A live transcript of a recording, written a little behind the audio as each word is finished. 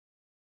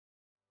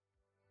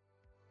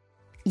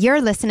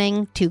You're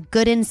listening to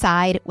Good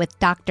Inside with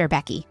Dr.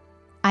 Becky.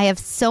 I have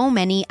so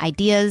many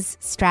ideas,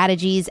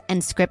 strategies,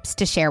 and scripts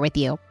to share with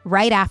you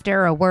right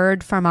after a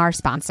word from our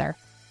sponsor.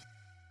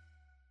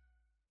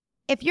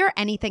 If you're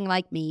anything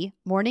like me,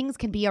 mornings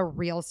can be a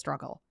real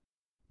struggle.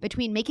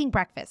 Between making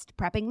breakfast,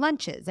 prepping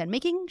lunches, and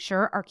making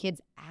sure our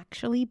kids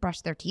actually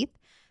brush their teeth,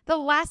 the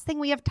last thing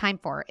we have time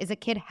for is a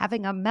kid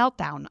having a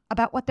meltdown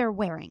about what they're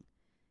wearing.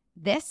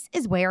 This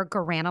is where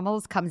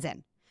Garanimals comes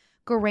in.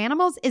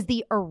 Garanimals is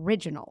the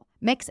original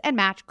mix and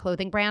match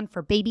clothing brand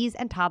for babies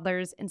and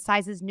toddlers in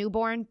sizes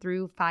newborn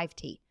through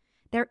 5T.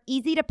 They're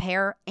easy to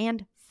pair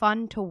and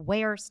fun to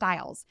wear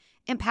styles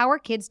empower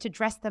kids to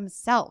dress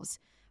themselves,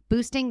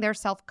 boosting their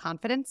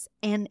self-confidence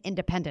and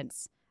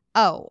independence.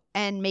 Oh,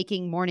 and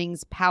making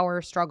mornings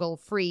power struggle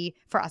free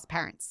for us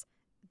parents.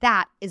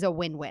 That is a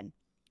win-win.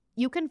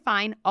 You can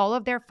find all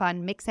of their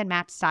fun mix and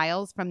match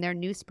styles from their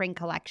new spring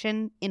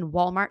collection in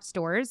Walmart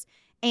stores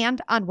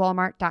and on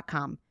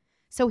walmart.com.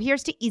 So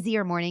here's to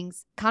easier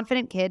mornings,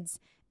 confident kids,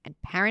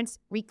 and parents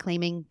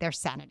reclaiming their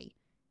sanity.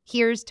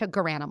 Here's to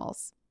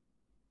Garanimals.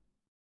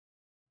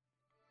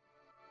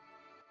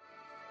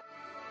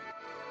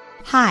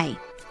 Hi,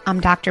 I'm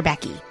Dr.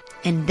 Becky,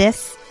 and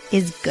this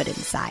is Good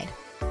Inside.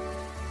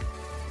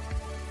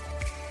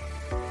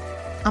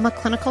 I'm a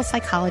clinical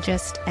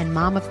psychologist and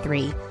mom of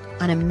 3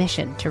 on a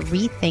mission to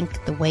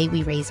rethink the way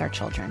we raise our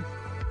children.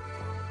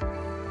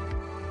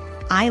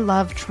 I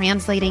love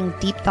translating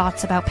deep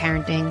thoughts about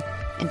parenting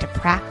into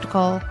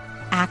practical,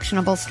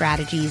 actionable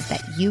strategies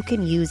that you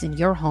can use in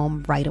your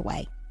home right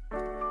away.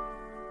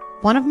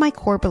 One of my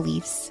core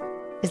beliefs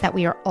is that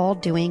we are all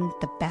doing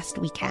the best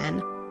we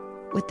can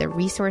with the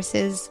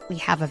resources we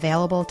have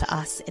available to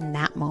us in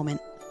that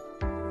moment.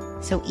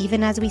 So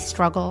even as we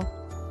struggle,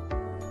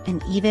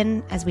 and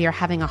even as we are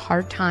having a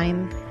hard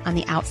time on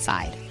the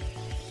outside,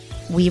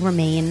 we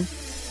remain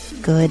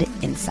good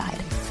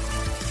inside.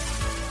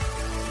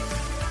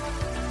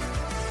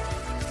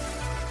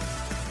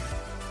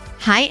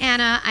 Hi,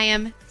 Anna. I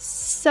am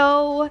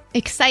so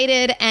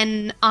excited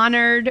and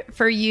honored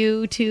for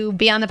you to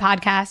be on the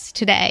podcast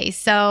today.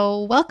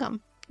 So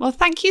welcome. Well,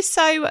 thank you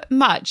so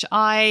much.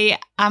 I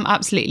am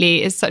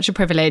absolutely, it's such a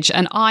privilege.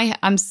 And honestly,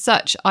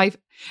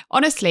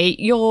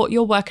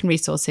 your work and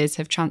resources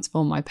have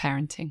transformed my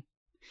parenting.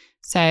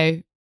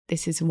 So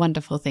this is a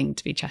wonderful thing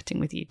to be chatting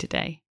with you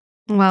today.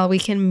 Well, we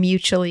can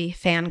mutually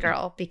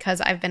fangirl because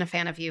I've been a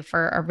fan of you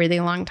for a really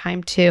long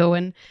time too.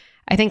 And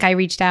I think I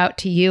reached out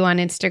to you on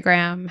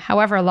Instagram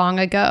however long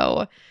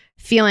ago,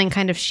 feeling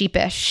kind of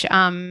sheepish.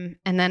 And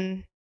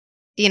then,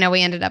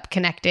 we ended up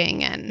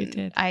connecting,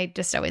 and I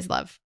just always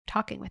love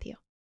talking with you.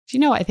 Do you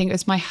know what? I think it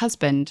was my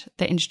husband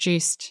that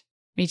introduced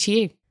me to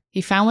you.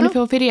 He found one of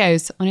your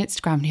videos on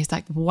Instagram and he was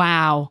like,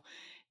 wow,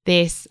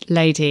 this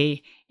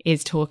lady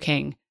is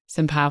talking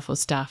some powerful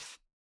stuff.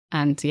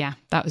 And yeah,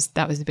 that was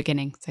the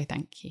beginning. So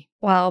thank you.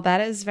 Well,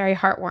 that is very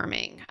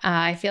heartwarming.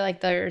 I feel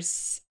like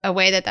there's a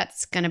way that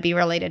that's going to be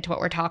related to what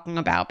we're talking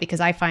about, because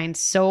I find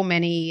so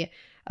many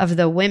of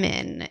the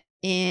women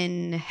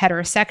in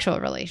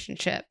heterosexual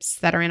relationships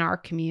that are in our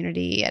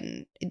community,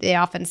 and they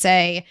often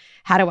say,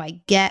 how do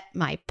I get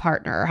my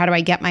partner? How do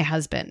I get my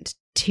husband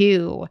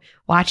to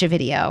watch a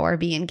video or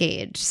be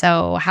engaged?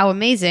 So how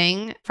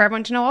amazing for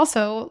everyone to know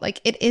also,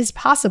 like, it is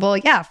possible,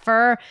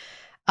 for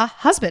a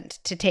husband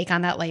to take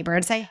on that labor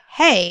and say,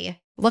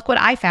 hey, look what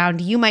I found.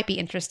 You might be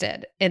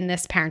interested in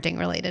this parenting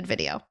related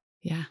video.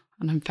 Yeah.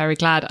 And I'm very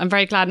glad. And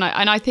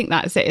I think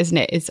that's it, isn't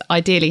it? It's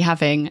ideally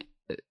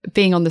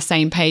being on the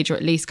same page, or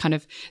at least kind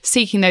of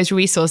seeking those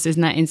resources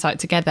and that insight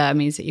together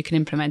means that you can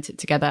implement it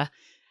together.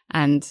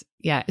 And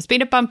yeah, it's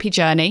been a bumpy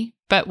journey,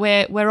 but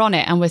we're on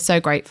it and we're so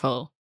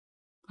grateful.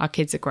 Our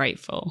kids are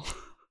grateful.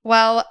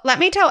 Well, let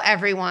me tell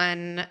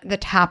everyone the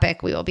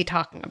topic we will be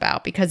talking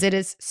about, because it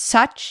is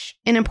such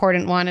an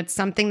important one. It's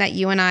something that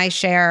you and I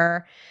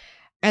share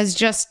as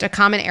just a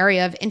common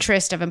area of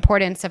interest, of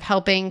importance, of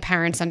helping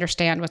parents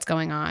understand what's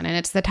going on. And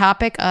it's the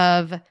topic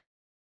of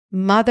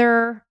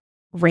mother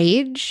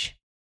rage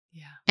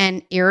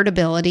and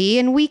irritability.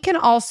 And we can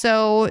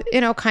also,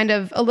 kind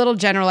of a little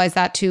generalize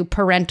that to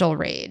parental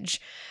rage.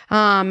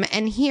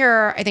 And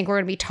here, I think we're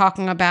going to be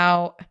talking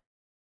about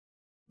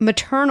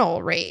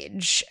maternal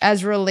rage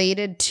as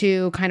related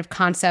to kind of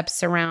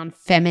concepts around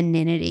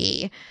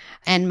femininity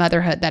and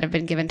motherhood that have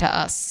been given to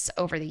us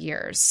over the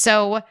years.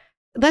 So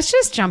let's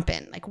just jump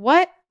in. Like,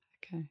 what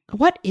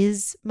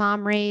is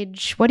mom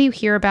rage? What do you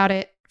hear about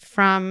it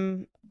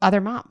from other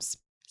moms?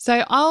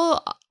 So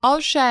I'll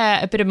share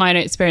a bit of my own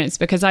experience,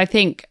 because I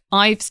think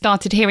I've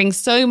started hearing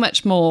so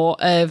much more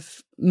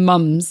of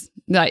mums.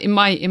 Like in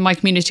my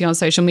community on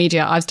social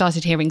media, I've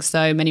started hearing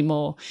so many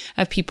more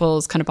of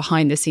people's kind of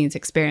behind the scenes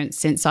experience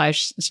since I've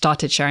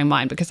started sharing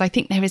mine, because I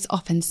think there is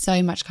often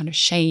so much kind of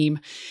shame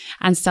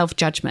and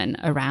self-judgment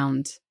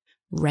around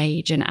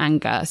rage and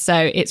anger.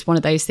 So it's one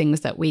of those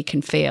things that we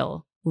can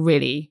feel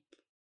really,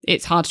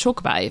 it's hard to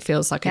talk about. It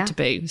feels like a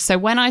taboo. So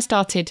when I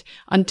started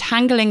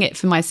untangling it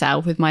for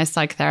myself with my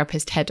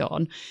psychotherapist head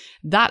on,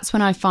 that's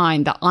when I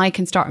find that I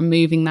can start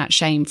removing that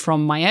shame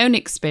from my own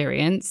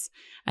experience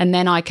And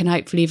then I can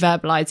hopefully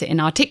verbalize it and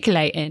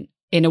articulate it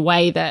in a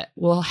way that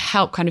will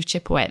help kind of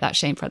chip away at that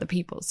shame for other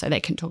people so they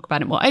can talk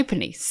about it more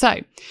openly. So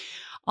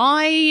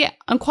I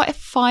am quite a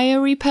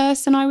fiery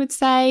person, I would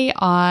say.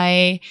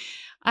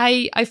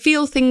 I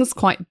feel things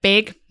quite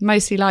big,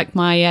 mostly like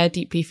my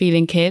deeply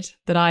feeling kid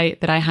that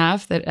I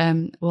have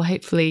that will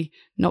hopefully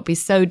not be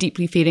so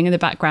deeply feeling in the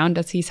background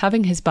as he's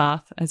having his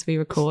bath as we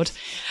record.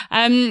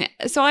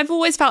 So I've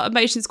always felt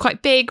emotions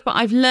quite big, but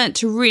I've learnt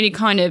to really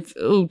kind of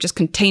just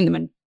contain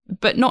them,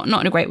 but not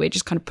in a great way,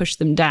 just kind of push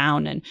them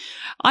down. And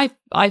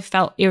I've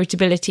felt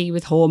irritability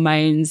with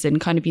hormones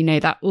and kind of,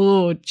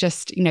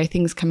 that,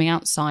 things coming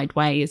out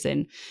sideways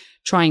and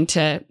trying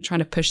to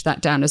push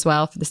that down as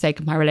well for the sake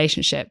of my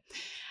relationship.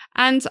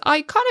 And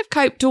I kind of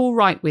coped all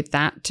right with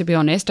that, to be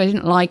honest. I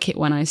didn't like it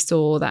when I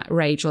saw that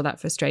rage or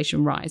that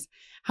frustration rise.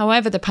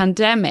 However, the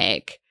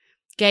pandemic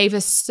gave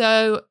us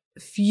so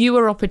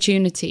fewer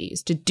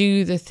opportunities to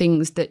do the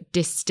things that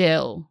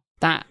distill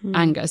that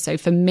anger. So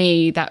for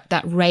me,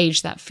 that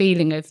rage, that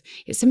feeling of,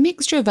 it's a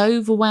mixture of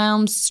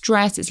overwhelm,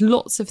 stress, it's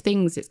lots of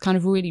things. It's kind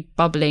of really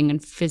bubbling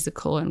and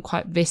physical and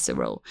quite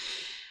visceral.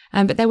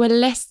 But there were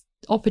less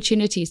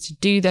opportunities to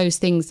do those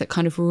things that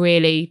kind of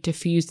really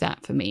diffuse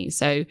that for me.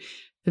 So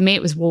for me,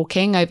 it was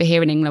walking. Over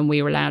here in England,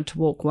 we were allowed to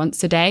walk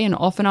once a day, and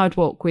often I would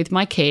walk with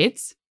my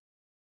kids,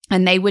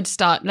 and they would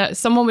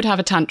someone would have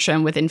a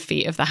tantrum within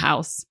feet of the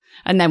house,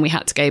 and then we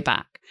had to go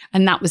back,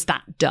 and that was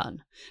that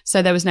done.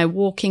 So there was no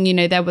walking,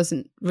 there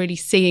wasn't really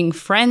seeing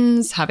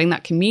friends, having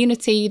that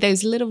community,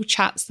 those little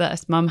chats that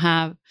us mum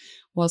have,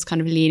 was kind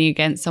of leaning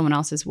against someone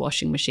else's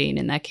washing machine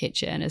in their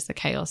kitchen as the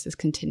chaos is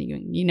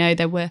continuing.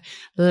 There were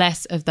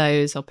less of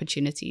those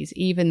opportunities,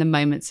 even the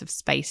moments of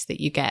space that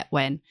you get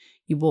when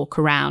you walk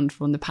around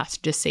from the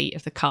passenger seat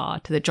of the car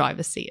to the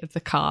driver's seat of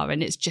the car,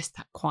 and it's just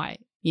that quiet.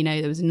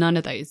 There was none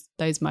of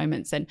those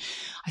moments. And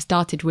I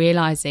started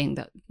realizing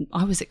that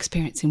I was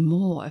experiencing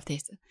more of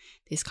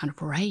this kind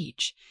of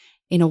rage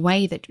in a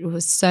way that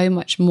was so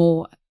much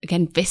more,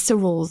 again,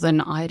 visceral than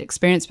I had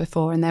experienced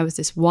before. And there was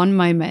this one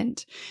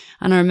moment,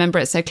 and I remember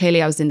it so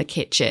clearly. I was in the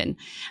kitchen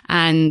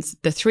and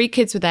the 3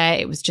 kids were there.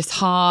 It was just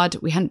hard.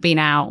 We hadn't been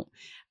out.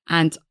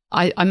 And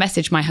I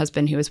messaged my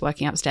husband, who was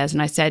working upstairs,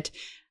 and I said,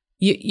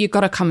 you got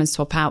to come and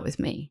swap out with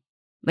me.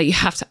 Like, you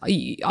have to,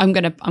 I'm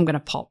going to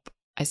pop,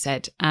 I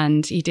said.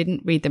 And he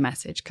didn't read the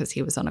message because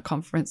he was on a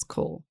conference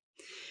call.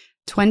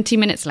 20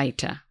 minutes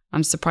later,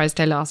 I'm surprised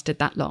I lasted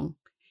that long.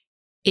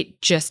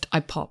 I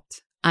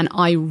popped and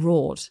I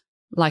roared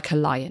like a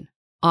lion.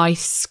 I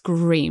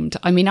screamed.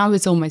 I mean, I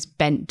was almost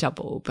bent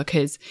double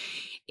because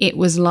it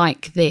was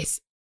like this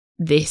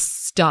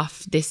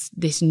stuff,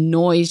 this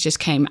noise just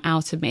came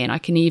out of me, and I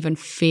can even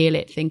feel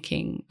it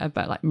thinking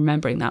about, like,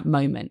 remembering that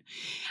moment.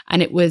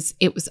 And it was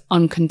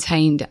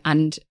uncontained.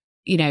 And,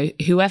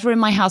 whoever in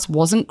my house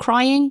wasn't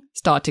crying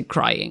started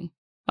crying.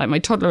 Like, my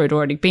toddler had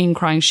already been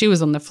crying. She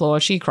was on the floor.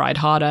 She cried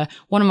harder.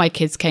 One of my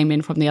kids came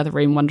in from the other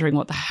room wondering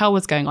what the hell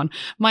was going on.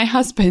 My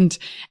husband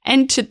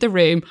entered the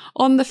room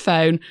on the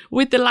phone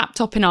with the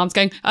laptop in arms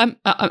going, I'm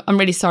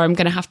really sorry. I'm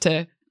going to have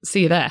to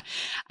see you there.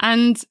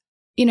 And,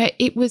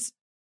 it was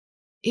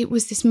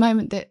this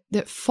moment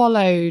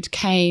that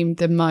came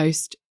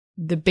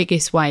the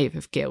biggest wave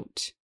of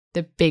guilt,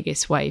 the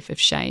biggest wave of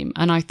shame.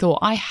 And I thought,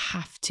 I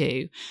have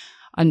to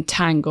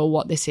untangle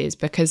what this is,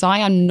 because I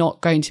am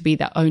not going to be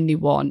the only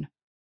one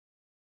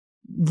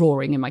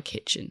roaring in my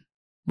kitchen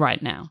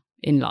right now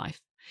in life.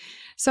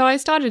 So I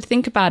started to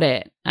think about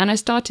it, and I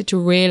started to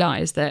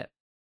realize that,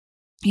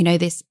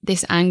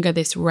 this anger,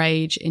 this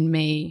rage in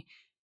me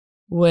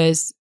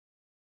was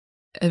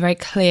a very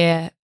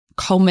clear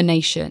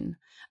culmination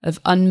of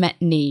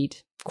unmet need,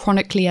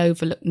 chronically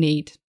overlooked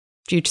need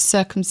due to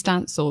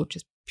circumstance or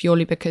just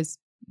purely because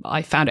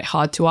I found it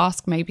hard to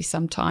ask maybe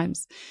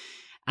sometimes,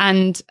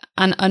 and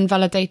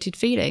unvalidated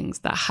feelings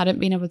that I hadn't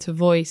been able to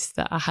voice,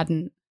 that I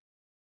hadn't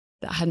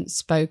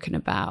spoken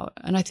about.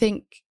 And I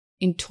think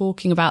in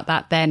talking about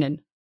that then, and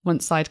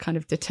once I'd kind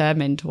of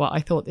determined what I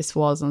thought this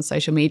was on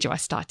social media, I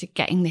started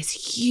getting this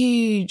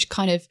huge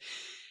kind of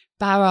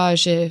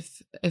barrage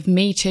of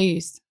Me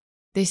Toos.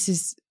 This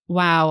is,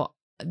 wow,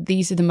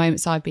 these are the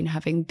moments I've been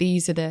having.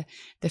 These are the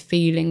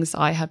feelings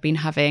I have been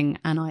having,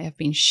 and I have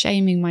been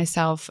shaming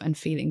myself and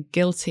feeling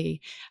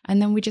guilty. And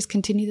then we just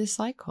continue the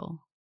cycle.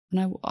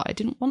 And I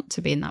didn't want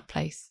to be in that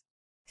place.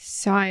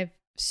 So I have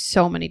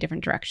so many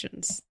different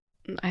directions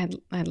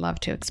I'd love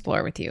to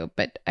explore with you,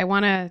 but I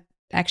want to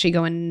actually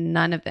go in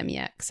none of them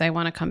yet, because I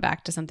want to come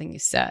back to something you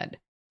said.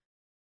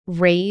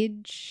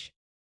 Rage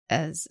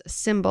as a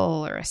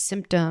symbol or a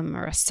symptom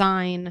or a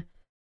sign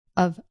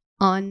of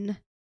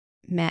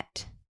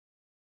unmet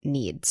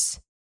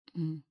needs,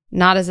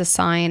 not as a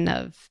sign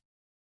of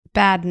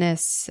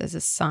badness, as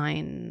a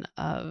sign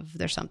of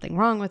there's something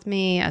wrong with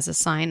me, as a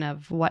sign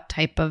of what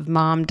type of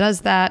mom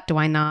does that? Do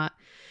I not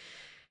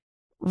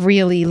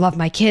really love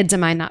my kids?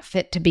 Am I not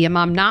fit to be a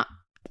mom?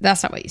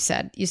 That's not what you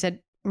said. You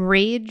said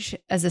rage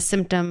as a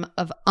symptom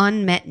of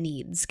unmet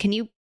needs. Can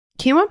you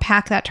Can you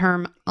unpack that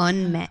term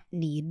unmet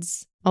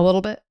needs a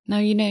little bit? No,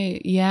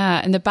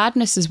 yeah. And the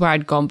badness is where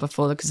I'd gone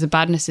before, because the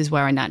badness is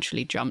where I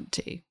naturally jumped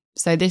to.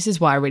 So this is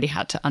why I really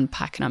had to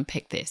unpack and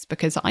unpick this,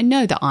 because I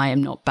know that I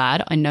am not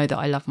bad. I know that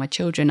I love my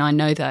children. I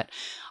know that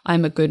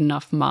I'm a good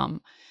enough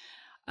mum.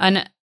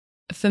 And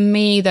for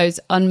me, those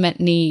unmet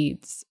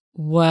needs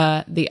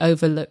were the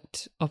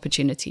overlooked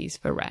opportunities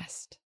for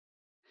rest,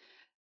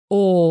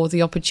 or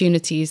the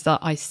opportunities that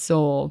I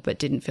saw but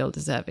didn't feel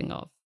deserving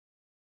of.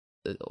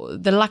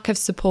 The lack of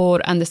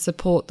support, and the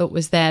support that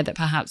was there that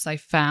perhaps I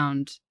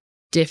found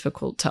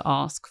difficult to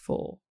ask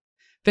for.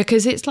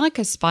 Because it's like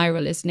a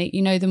spiral, isn't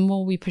it? The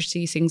more we push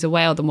these things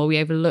away, or the more we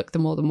overlook, the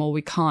more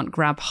we can't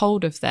grab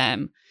hold of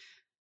them.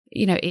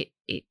 It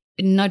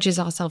nudges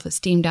our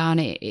self-esteem down.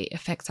 It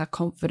affects our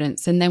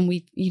confidence. And then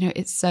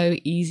it's so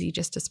easy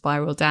just to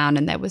spiral down.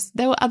 And there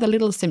were other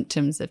little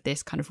symptoms of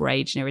this kind of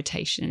rage and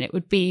irritation. And it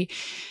would be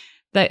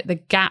the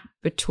gap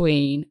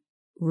between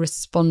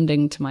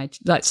responding to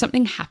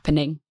something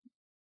happening,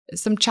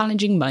 some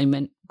challenging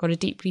moment, got a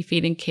deeply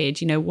feeling kid,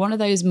 one of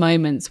those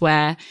moments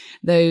where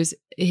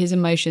his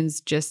emotions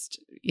just,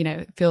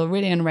 feel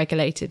really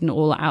unregulated and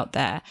all out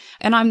there.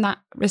 And I'm that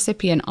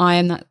recipient. I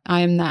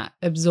am that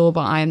absorber.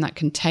 I am that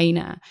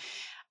container.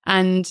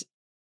 And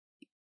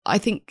I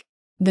think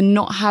the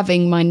not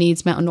having my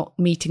needs met, or not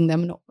meeting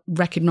them, not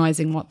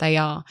recognizing what they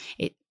are,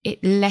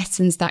 it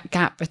lessens that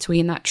gap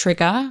between that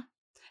trigger,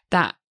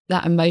 that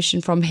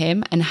emotion from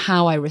him, and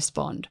how I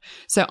respond.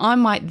 So I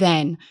might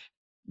then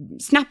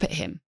snap at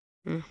him.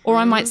 Mm-hmm. Or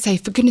I might say,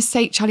 for goodness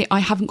sake, Charlie, I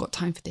haven't got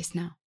time for this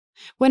now.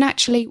 When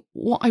actually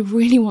what I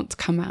really want to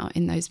come out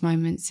in those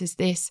moments is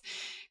this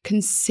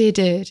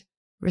considered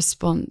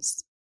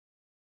response.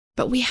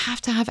 But we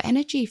have to have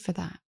energy for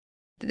that.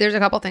 There's a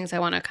couple things I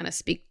want to kind of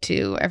speak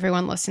to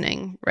everyone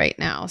listening right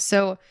now.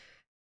 So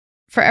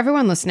for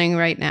everyone listening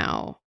right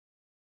now,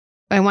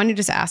 I want you to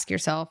just ask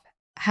yourself,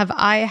 have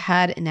I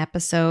had an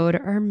episode,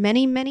 or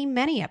many, many,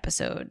 many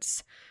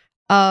episodes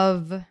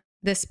of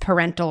this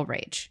parental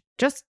rage?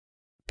 Just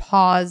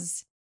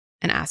pause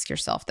and ask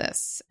yourself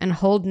this, and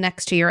hold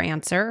next to your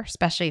answer,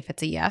 especially if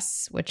it's a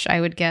yes, which I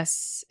would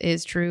guess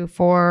is true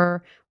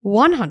for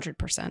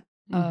 100%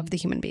 of the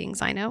human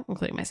beings I know,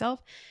 including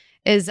myself,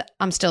 is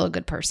I'm still a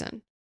good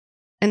person.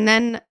 And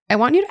then I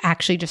want you to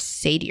actually just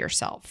say to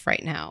yourself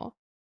right now,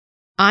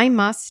 I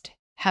must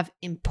have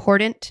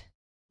important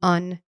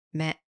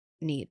unmet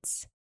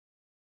needs.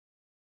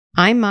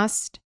 I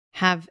must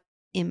have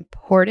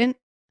important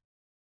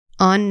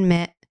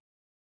unmet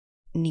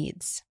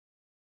needs.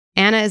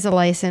 Anna is a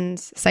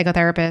licensed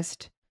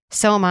psychotherapist.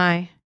 So am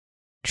I.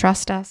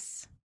 Trust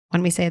us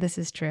when we say this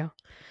is true.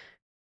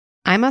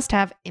 I must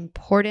have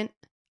important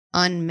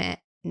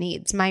unmet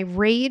needs. My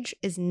rage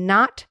is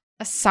not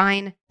a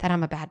sign that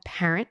I'm a bad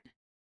parent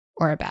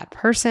or a bad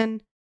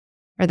person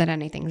or that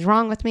anything's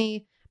wrong with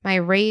me. My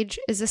rage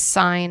is a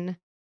sign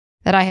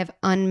that I have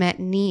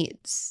unmet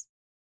needs.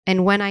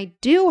 And when I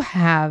do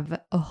have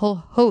a whole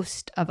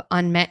host of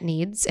unmet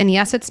needs, and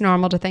yes, it's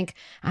normal to think,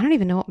 I don't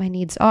even know what my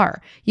needs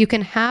are. You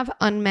can have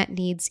unmet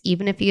needs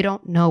even if you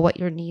don't know what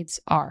your needs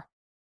are.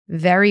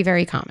 Very,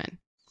 very common.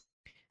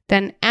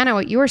 Then, Anna,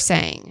 what you were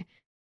saying,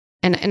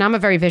 and I'm a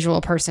very visual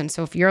person,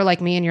 so if you're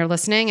like me and you're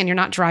listening and you're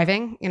not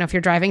driving, if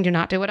you're driving, do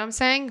not do what I'm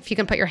saying. If you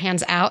can put your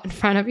hands out in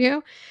front of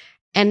you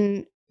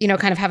and,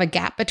 kind of have a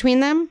gap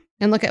between them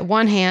and look at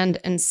one hand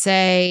and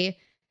say,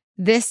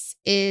 this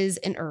is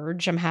an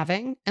urge I'm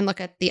having, and look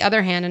at the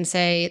other hand and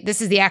say,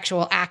 this is the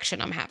actual action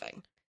I'm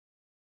having.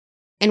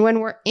 And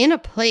when we're in a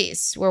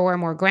place where we're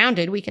more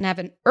grounded, we can have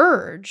an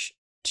urge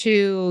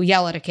to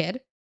yell at a kid,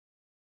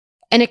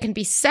 and it can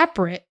be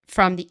separate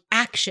from the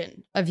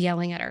action of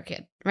yelling at our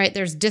kid, right?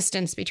 There's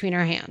distance between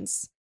our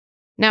hands.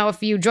 Now,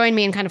 if you join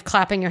me in kind of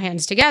clapping your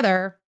hands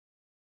together,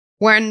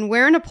 when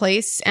we're in a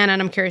place, and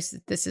I'm curious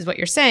if this is what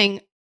you're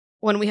saying,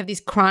 when we have these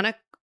chronic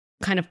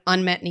kind of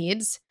unmet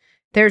needs,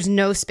 there's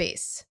no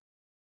space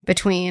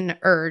between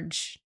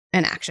urge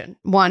and action.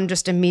 One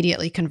just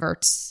immediately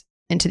converts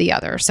into the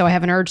other. So I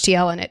have an urge to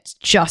yell and it's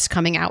just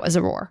coming out as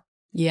a roar.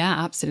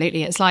 Yeah,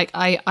 absolutely. It's like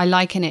I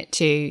liken it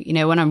to,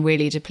 when I'm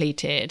really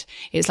depleted,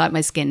 it's like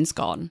my skin's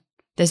gone.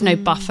 There's no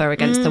buffer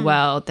against the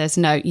world. There's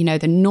no,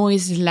 the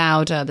noise is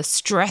louder, the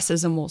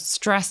stresses are more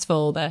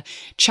stressful, the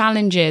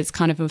challenges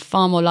kind of are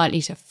far more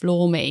likely to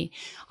floor me.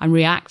 I'm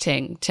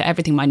reacting to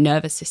everything. My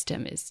nervous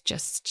system is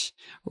just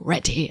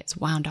ready. It's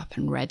wound up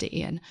and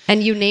ready.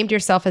 And you named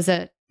yourself as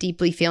a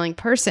deeply feeling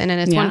person. And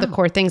it's one of the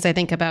core things I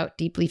think about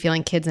deeply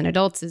feeling kids and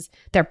adults is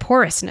their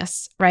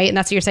porousness, right? And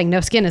that's what you're saying.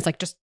 No skin is like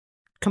just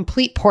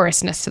complete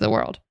porousness to the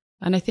world.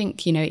 And I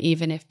think,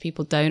 even if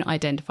people don't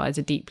identify as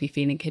a deeply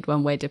feeling kid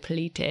when we're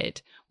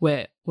depleted,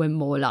 we're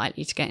more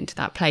likely to get into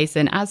that place.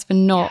 And as for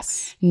not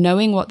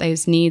knowing what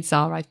those needs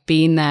are, I've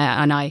been there.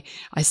 And I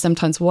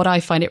sometimes, what I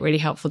find it really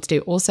helpful to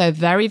do, also a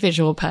very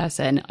visual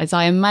person, is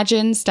I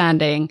imagine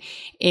standing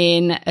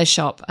in a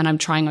shop and I'm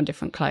trying on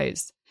different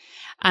clothes.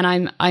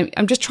 And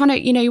I'm just trying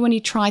to, when you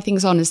try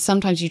things on, and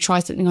sometimes you try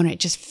something on, it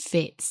just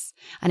fits,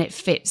 and it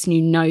fits, and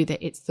you know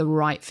that it's the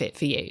right fit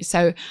for you.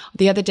 So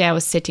the other day I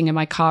was sitting in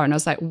my car and I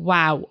was like,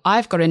 wow,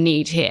 I've got a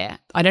need here.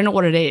 I don't know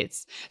what it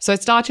is. So I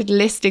started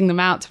listing them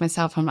out to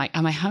myself. I'm like,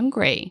 am I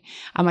hungry?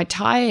 Am I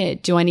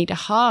tired? Do I need a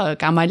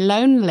hug? Am I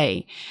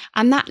lonely?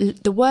 And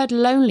the word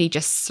lonely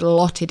just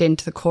slotted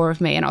into the core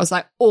of me. And I was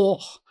like,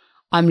 oh,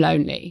 I'm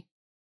lonely.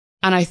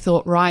 And I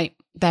thought, right,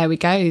 there we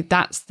go.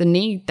 That's the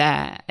need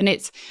there. And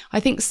I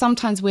think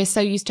sometimes we're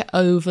so used to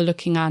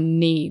overlooking our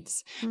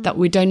needs that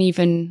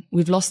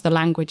we've lost the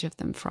language of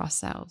them for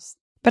ourselves.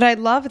 But I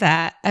love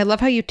that. I love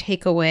how you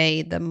take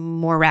away the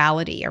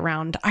morality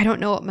around, I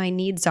don't know what my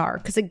needs are.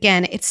 Because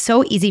again, it's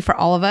so easy for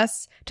all of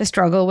us to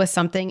struggle with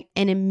something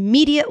and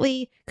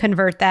immediately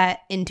convert that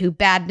into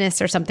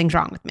badness or something's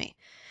wrong with me.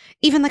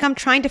 Even like I'm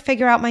trying to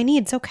figure out my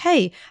needs.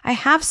 Okay, I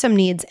have some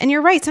needs. And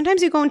you're right.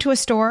 Sometimes you go into a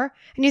store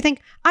and you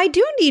think, I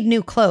do need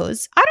new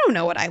clothes. I don't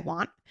know what I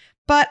want,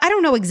 but I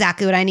don't know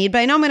exactly what I need, but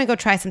I know I'm going to go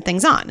try some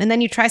things on. And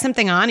then you try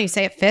something on, you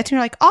say it fits, and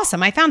you're like,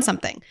 awesome, I found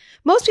something.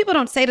 Most people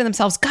don't say to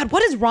themselves, God,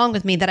 what is wrong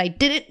with me that I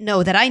didn't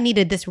know that I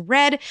needed this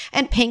red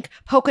and pink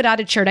polka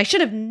dotted shirt? I should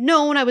have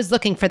known I was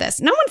looking for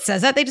this. No one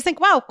says that. They just think,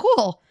 wow,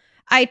 cool.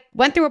 I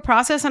went through a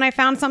process and I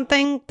found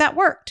something that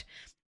worked.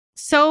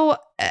 So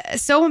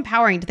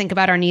empowering to think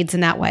about our needs in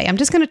that way. I'm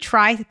just going to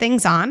try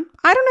things on.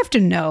 I don't have to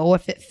know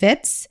if it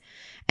fits,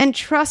 and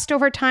trust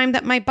over time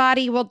that my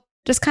body will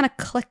just kind of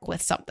click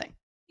with something.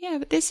 Yeah,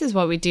 but this is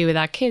what we do with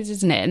our kids,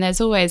 isn't it? And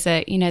there's always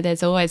a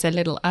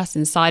little us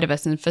inside of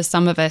us. And for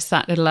some of us,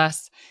 that little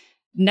us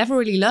never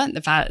really learned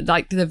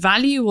the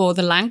value or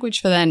the language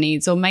for their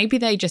needs, or maybe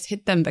they just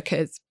hid them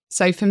because.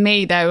 So for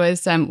me, there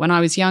was, when I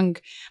was young,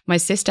 my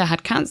sister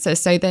had cancer.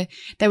 So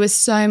there was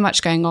so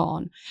much going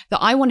on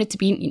that I wanted to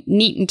be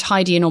neat and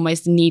tidy and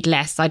almost need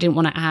less. I didn't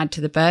want to add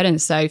to the burden.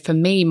 So for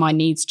me, my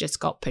needs just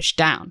got pushed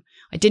down.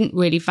 I didn't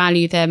really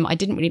value them. I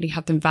didn't really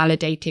have them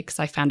validated because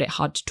I found it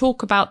hard to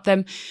talk about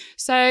them.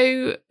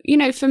 So,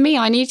 for me,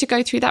 I need to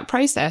go through that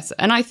process.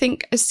 And I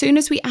think as soon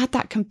as we add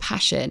that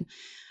compassion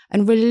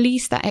and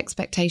release that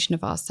expectation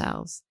of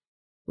ourselves,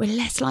 we're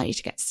less likely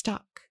to get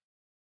stuck.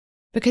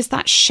 Because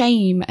that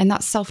shame and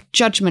that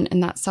self-judgment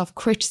and that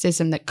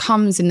self-criticism that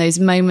comes in those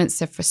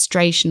moments of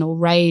frustration or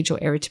rage or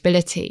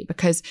irritability,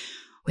 because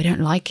we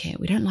don't like it.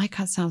 We don't like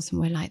ourselves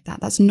when we're like that.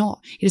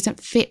 It doesn't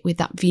fit with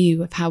that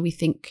view of how we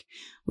think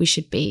we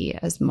should be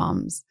as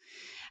mums.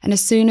 And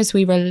as soon as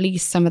we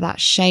release some of that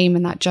shame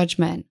and that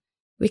judgment,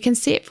 we can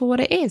see it for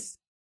what it is.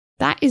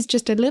 That is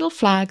just a little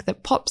flag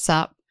that pops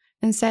up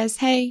and says,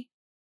 hey,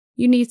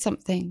 you need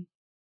something.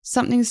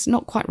 Something's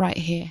not quite right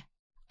here.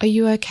 Are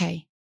you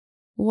okay?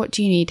 What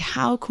do you need?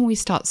 How can we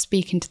start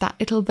speaking to that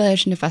little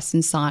version of us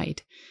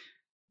inside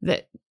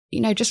that,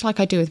 just like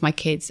I do with my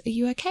kids, are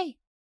you okay?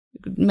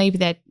 Maybe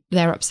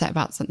they're upset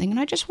about something, and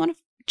I just want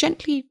to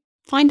gently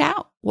find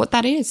out what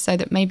that is so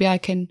that maybe I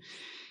can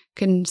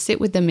sit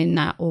with them in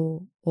that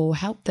or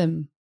help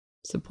them,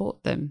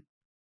 support them.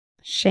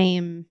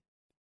 Shame,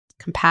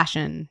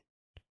 compassion,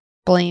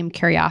 blame,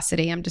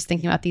 curiosity. I'm just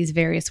thinking about these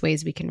various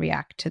ways we can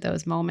react to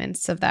those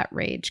moments of that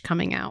rage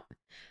coming out.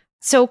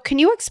 So can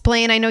you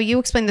explain, I know you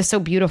explained this so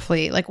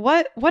beautifully, like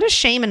what does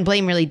shame and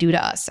blame really do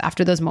to us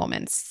after those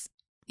moments?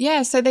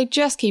 Yeah, so they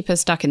just keep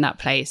us stuck in that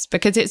place,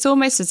 because it's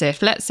almost as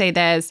if, let's say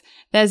there's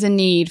a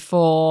need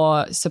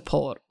for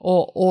support,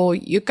 or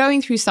you're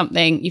going through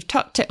something, you've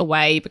tucked it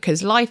away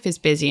because life is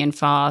busy and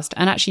fast,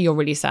 and actually you're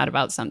really sad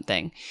about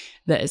something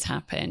that has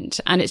happened,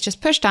 and it's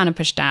just pushed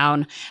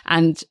down,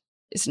 and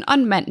it's an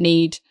unmet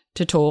need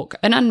to talk,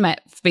 an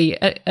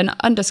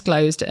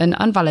undisclosed and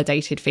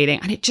unvalidated feeling,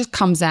 and it just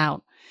comes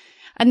out.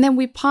 And then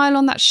we pile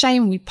on that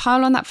shame, we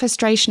pile on that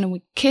frustration, and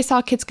we kiss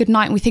our kids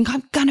goodnight, and we think,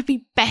 I'm going to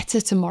be better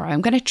tomorrow.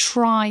 I'm going to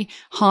try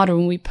harder.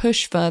 And we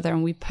push further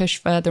and we push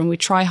further and we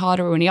try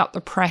harder and we up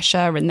the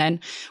pressure. And then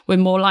we're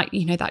more like,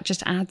 that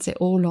just adds it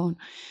all on.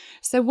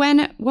 So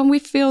when we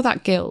feel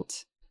that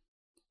guilt,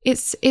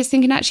 it's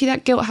thinking actually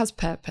that guilt has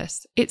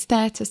purpose. It's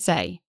there to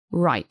say,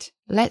 right,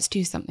 let's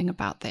do something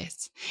about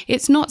this.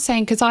 It's not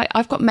saying, because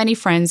I've got many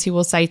friends who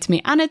will say to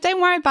me, Anna,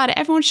 don't worry about it.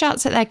 Everyone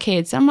shouts at their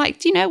kids. I'm like,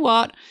 do you know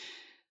what?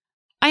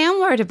 I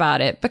am worried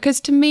about it, because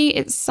to me,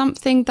 it's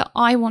something that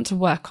I want to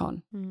work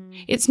on.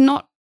 It's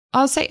not,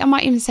 I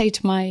might even say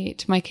to my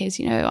kids,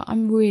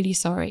 I'm really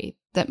sorry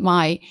that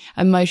my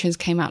emotions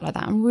came out like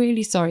that. I'm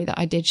really sorry that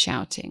I did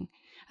shouting.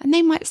 And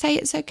they might say,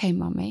 it's okay,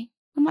 mummy.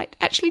 I'm like,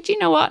 actually, do you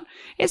know what?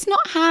 It's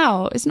not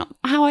how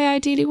I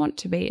ideally want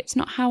to be. It's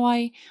not how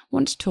I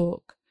want to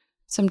talk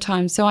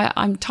sometimes. So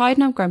I'm tired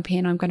and I'm grumpy,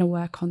 and I'm going to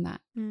work on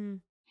that.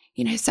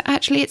 So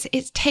actually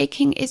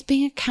it's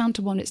being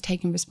accountable, and it's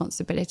taking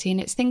responsibility, and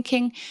it's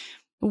thinking,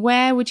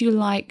 where would you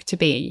like to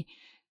be?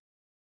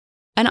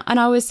 And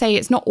I always say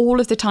it's not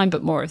all of the time,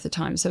 but more of the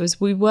time. So as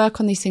we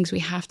work on these things, we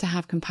have to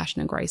have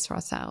compassion and grace for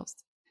ourselves,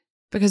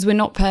 because we're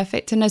not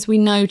perfect. And as we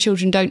know,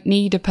 children don't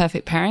need a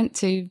perfect parent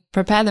to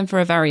prepare them for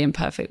a very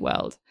imperfect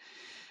world.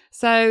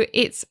 So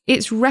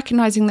it's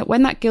recognizing that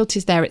when that guilt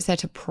is there, it's there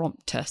to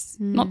prompt us,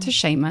 not to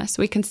shame us.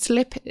 We can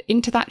slip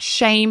into that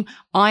shame.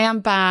 I am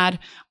bad.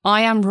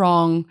 I am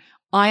wrong.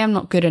 I am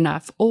not good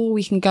enough. Or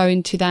we can go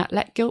into that,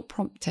 let guilt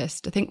prompt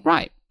us to think,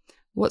 right,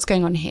 what's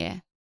going on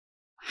here?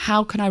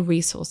 How can I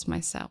resource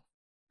myself?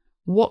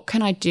 What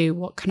can I do?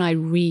 What can I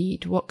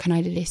read? What can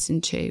I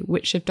listen to?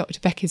 Which of Dr.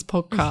 Becky's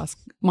podcasts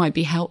might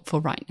be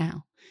helpful right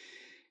now?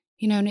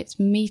 And it's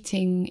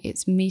meeting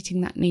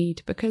that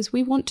need, because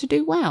we want to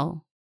do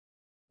well.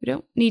 We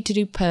don't need to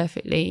do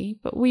perfectly,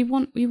 but we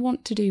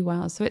want to do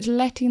well. So it's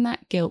letting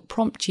that guilt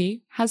prompt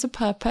you, has a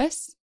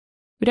purpose.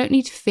 We don't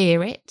need to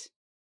fear it.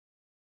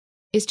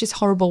 It's just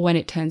horrible when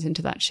it turns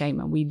into that shame,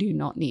 and we do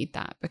not need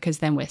that, because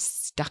then we're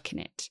stuck in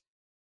it.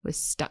 We're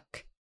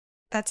stuck.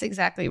 That's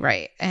exactly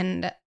right.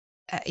 And,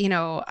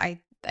 I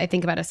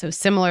think about it so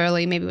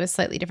similarly, maybe with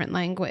slightly different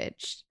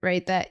language,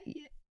 right? That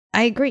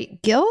I agree.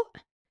 Guilt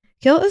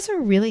is a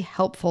really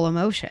helpful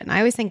emotion. I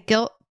always think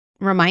guilt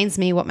reminds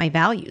me what my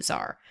values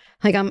are.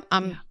 Like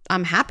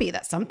I'm happy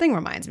that something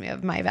reminds me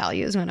of my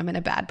values when I'm in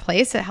a bad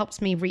place. It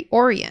helps me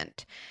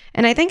reorient.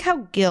 And I think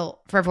how guilt,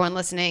 for everyone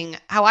listening,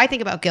 how I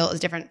think about guilt is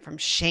different from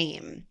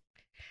shame.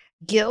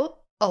 Guilt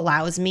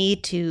allows me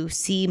to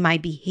see my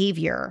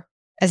behavior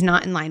as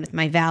not in line with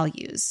my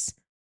values,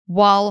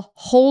 while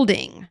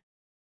holding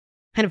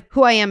kind of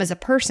who I am as a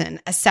person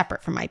as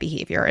separate from my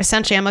behavior.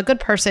 Essentially, I'm a good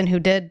person who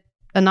did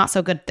a not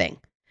so good thing.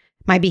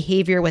 My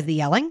behavior was the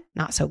yelling,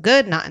 not so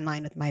good, not in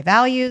line with my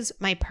values.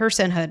 My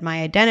personhood,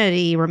 my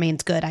identity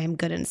remains good. I am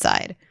good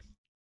inside.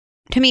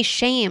 To me,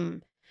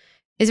 shame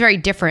is very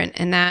different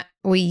in that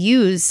we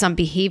use some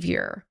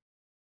behavior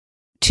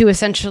to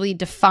essentially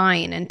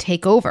define and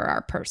take over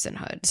our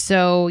personhood.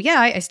 So yeah,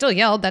 I still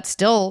yelled. That's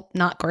still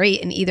not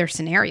great in either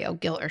scenario,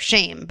 guilt or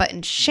shame. But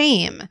in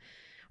shame,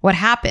 what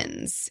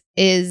happens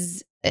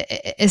is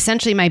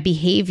essentially my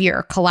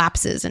behavior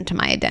collapses into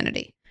my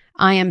identity.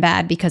 I am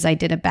bad because I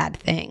did a bad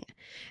thing.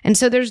 And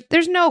so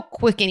there's no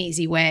quick and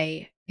easy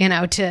way,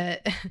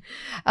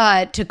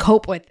 to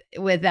cope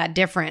with that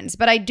difference.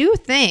 But I do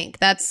think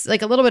that's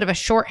like a little bit of a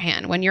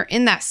shorthand when you're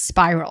in that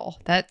spiral.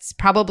 That's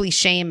probably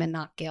shame and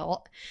not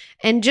guilt.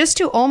 And just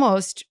to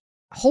almost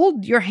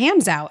hold your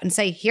hands out and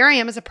say, here I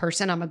am as a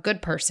person, I'm a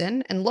good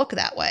person, and look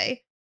that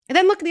way. And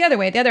then look the other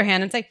way, the other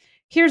hand, and say,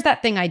 here's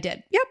that thing I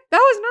did. Yep, that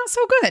was not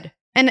so good.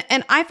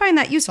 And I find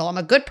that useful. I'm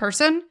a good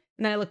person.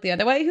 And then I look the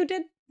other way, who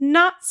did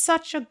not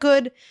such a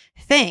good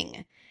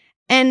thing.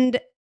 And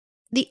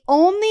the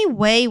only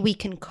way we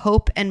can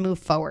cope and move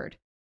forward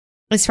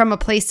is from a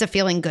place of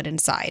feeling good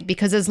inside.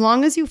 Because as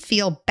long as you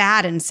feel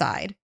bad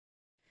inside,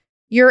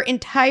 your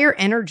entire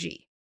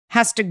energy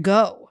has to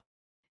go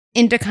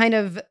into kind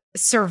of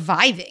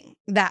surviving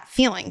that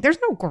feeling. There's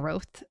no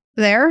growth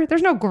there.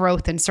 There's no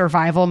growth in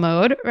survival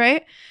mode,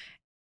 right?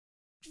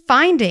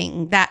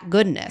 Finding that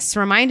goodness,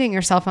 reminding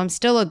yourself, I'm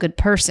still a good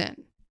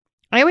person.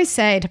 I always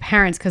say to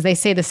parents, because they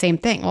say the same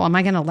thing, well, am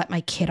I going to let my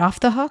kid off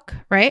the hook,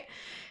 right?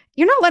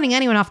 You're not letting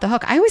anyone off the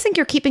hook. I always think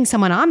you're keeping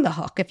someone on the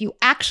hook. If you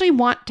actually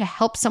want to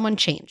help someone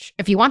change,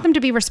 if you want them to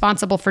be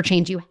responsible for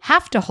change, you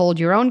have to hold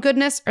your own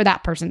goodness or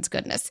that person's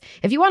goodness.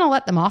 If you want to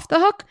let them off the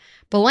hook,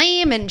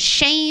 blame and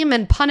shame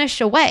and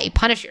punish away.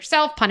 Punish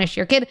yourself, punish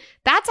your kid.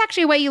 That's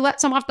actually a way you let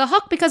someone off the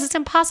hook, because it's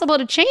impossible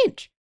to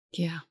change.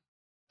 Yeah,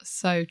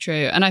 so true.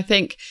 And I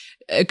think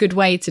a good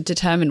way to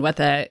determine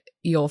whether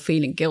you're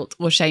feeling guilt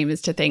or shame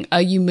is to think,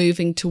 are you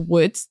moving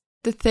towards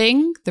the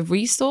thing, the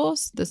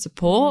resource, the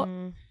support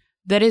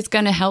that is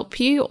going to help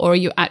you, or are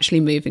you actually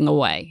moving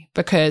away?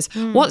 Because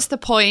what's the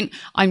point?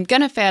 I'm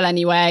going to fail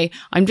anyway.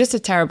 I'm just a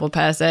terrible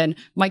person.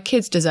 My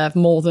kids deserve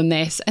more than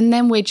this. And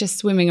then we're just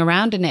swimming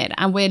around in it,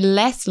 and we're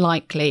less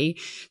likely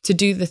to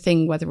do the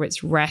thing, whether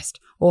it's rest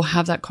or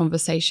have that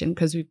conversation,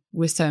 because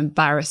we're so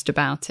embarrassed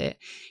about it.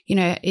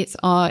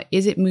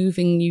 Is it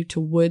moving you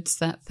towards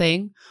that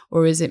thing,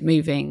 or is it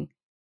moving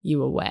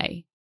you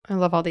away? I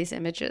love all these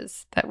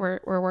images that we're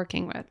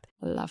working with.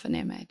 I love an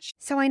image.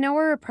 So I know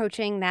we're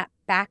approaching that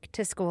back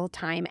to school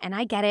time, and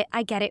I get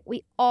it.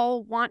 We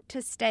all want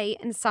to stay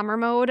in summer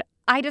mode.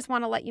 I just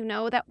want to let you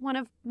know that one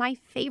of my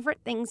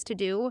favorite things to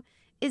do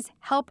is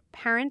help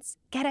parents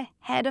get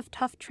ahead of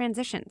tough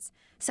transitions.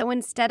 So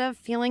instead of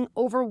feeling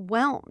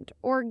overwhelmed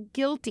or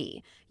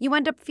guilty, you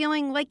end up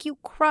feeling like you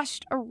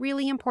crushed a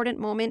really important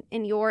moment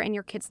in your and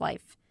your kid's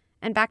life.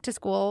 And back to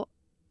school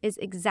is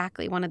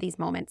exactly one of these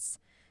moments.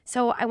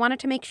 So I wanted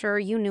to make sure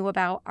you knew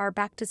about our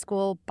back to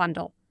school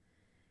bundle.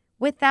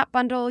 With that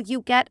bundle,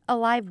 you get a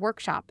live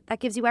workshop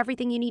that gives you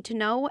everything you need to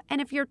know. And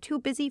if you're too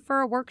busy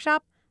for a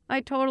workshop, I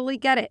totally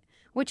get it,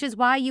 which is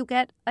why you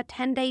get a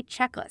 10-day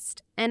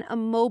checklist and a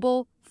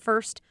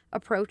mobile-first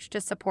approach to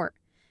support.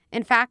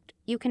 In fact,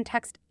 you can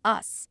text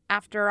us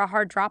after a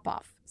hard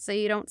drop-off so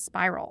you don't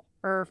spiral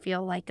or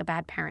feel like a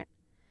bad parent.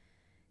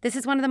 This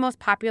is one of the most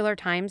popular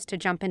times to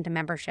jump into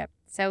membership,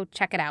 so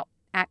check it out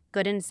at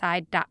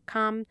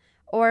goodinside.com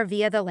or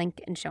via the link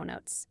in show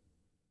notes.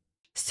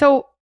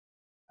 So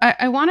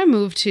I want to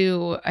move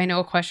to, I know,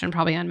 a question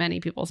probably on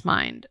many people's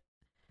mind.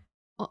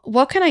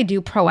 What can I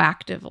do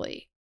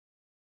proactively,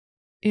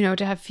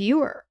 to have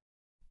fewer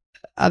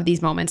of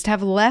these moments, to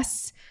have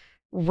less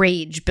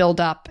rage build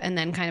up and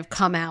then kind of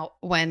come out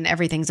when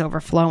everything's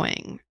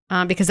overflowing.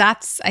 Because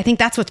I think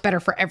that's what's better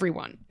for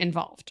everyone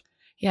involved.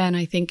 Yeah, and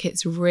I think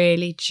it's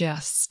really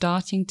just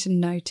starting to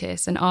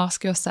notice and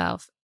ask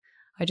yourself,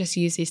 I just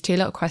use these 2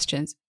 little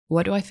questions.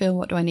 What do I feel?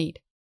 What do I need?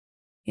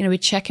 You know, we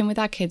check in with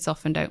our kids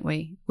often, don't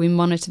we? We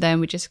monitor them.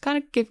 We just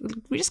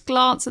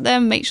glance at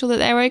them, make sure that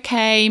they're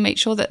okay, make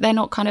sure that they're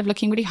not kind of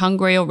looking really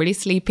hungry or really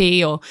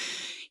sleepy or,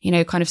 you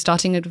know, kind of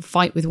starting a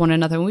fight with one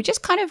another. And we're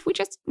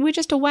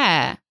just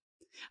aware.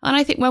 And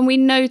I think when we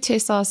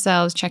notice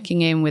ourselves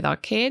checking in with our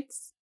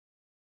kids,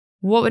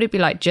 what would it be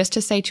like just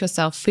to say to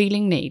yourself,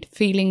 feeling need.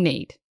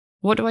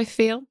 What do I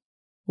feel?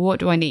 What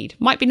do I need?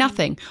 Might be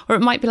nothing. Or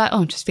it might be like,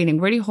 oh, I'm just feeling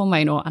really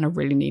hormonal and I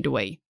really need a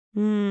wee.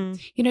 You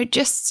know,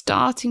 just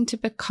starting to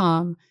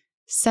become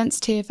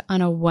sensitive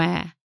and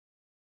aware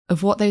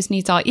of what those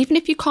needs are. Even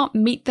if you can't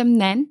meet them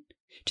then,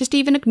 just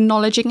even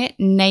acknowledging it,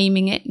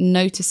 naming it,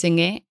 noticing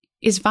it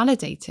is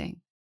validating.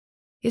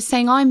 It's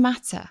saying I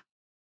matter.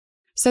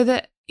 So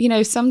that, you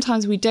know,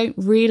 sometimes we don't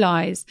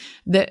realize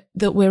that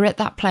we're at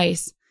that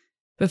place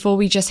before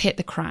we just hit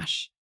the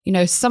crash. You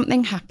know,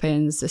 something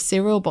happens, the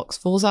cereal box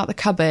falls out the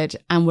cupboard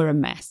and we're a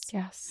mess.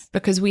 Yes.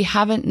 Because we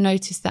haven't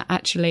noticed that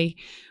actually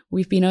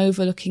we've been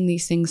overlooking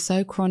these things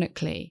so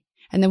chronically.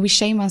 And then we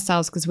shame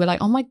ourselves because we're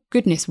like, oh my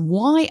goodness,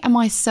 why am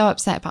I so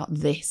upset about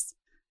this?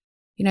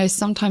 You know,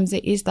 sometimes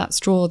it is that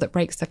straw that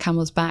breaks the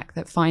camel's back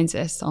that finds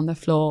us on the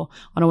floor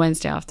on a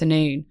Wednesday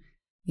afternoon,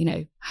 you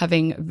know,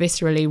 having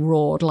viscerally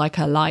roared like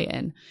a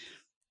lion,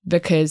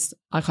 because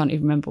I can't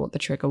even remember what the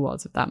trigger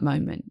was at that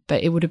moment,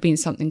 but it would have been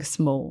something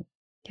small.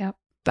 Yep.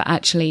 But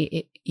actually,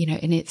 it, you know,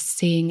 and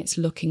it's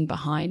looking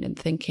behind and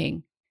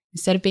thinking,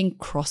 instead of being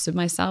cross with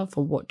myself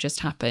or what just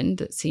happened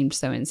that seemed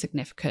so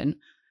insignificant,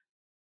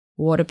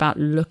 what about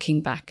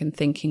looking back and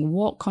thinking,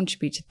 what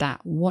contributed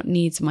that? What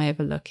needs am I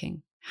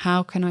overlooking?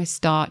 How can I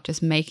start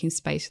just making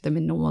space for them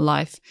in normal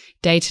life,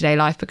 day-to-day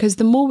life? Because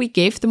the more we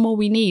give, the more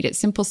we need. It's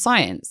simple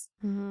science,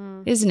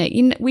 isn't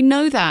it? We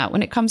know that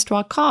when it comes to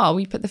our car,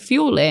 we put the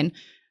fuel in.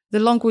 The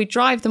longer we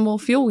drive, the more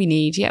fuel we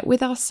need. Yet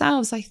with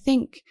ourselves, I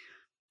think,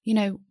 you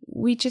know,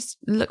 we just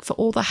look for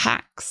all the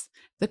hacks,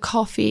 the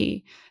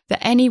coffee,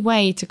 any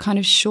way to kind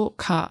of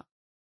shortcut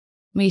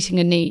meeting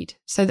a need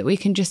so that we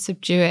can just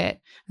subdue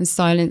it and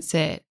silence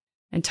it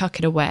and tuck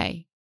it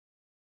away.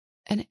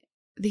 And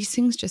these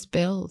things just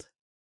build.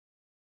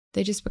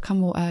 They just become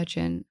more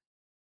urgent.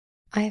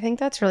 I think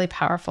that's really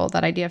powerful,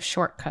 that idea of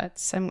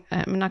shortcuts. I'm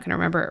not going to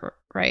remember,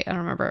 right? I don't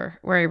remember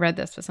where I read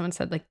this, but someone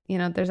said, like, you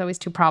know, there's always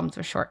 2 problems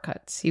with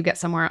shortcuts. You get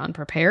somewhere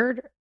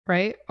unprepared,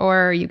 right?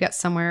 Or you get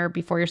somewhere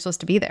before you're supposed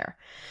to be there.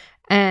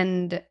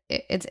 And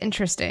it's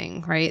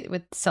interesting, right?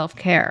 With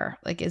self-care,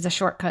 like, is a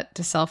shortcut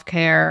to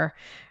self-care,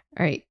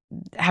 right,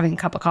 having a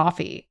cup of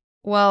coffee?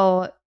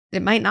 Well,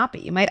 it might not be.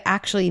 You might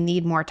actually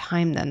need more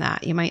time than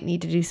that. You might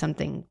need to do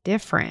something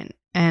different.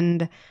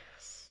 And,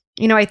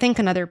 you know, I think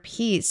another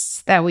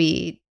piece that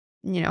we,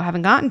 you know,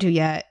 haven't gotten to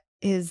yet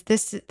is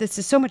this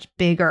is so much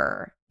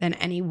bigger than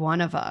any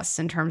one of us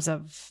in terms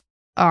of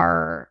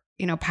our,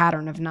 you know,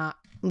 pattern of not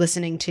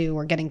listening to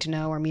or getting to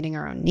know or meeting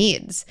our own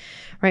needs,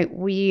 right?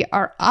 We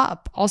are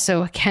up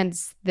also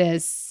against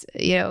this,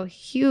 you know,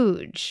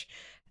 huge,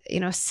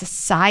 you know,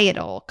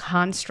 societal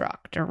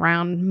construct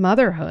around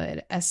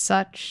motherhood as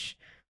such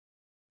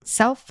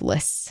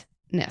selflessness.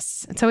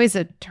 It's always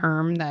a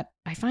term that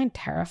I find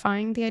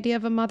terrifying, the idea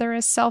of a mother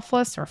as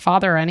selfless, or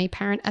father or any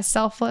parent as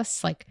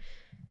selfless. Like,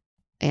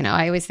 you know,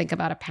 I always think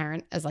about a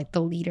parent as like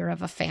the leader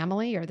of a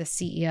family or the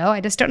CEO.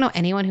 I just don't know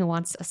anyone who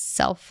wants a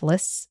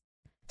selfless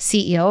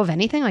CEO of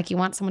anything. Like, you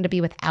want someone to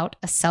be without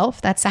a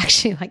self. That's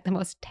actually like the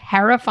most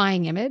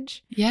terrifying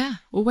image. Yeah.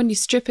 Well, when you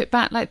strip it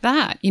back like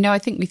that, you know, I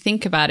think we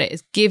think about it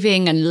as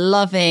giving and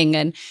loving.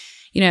 And,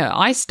 you know,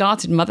 I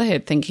started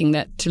motherhood thinking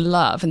that to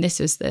love, and this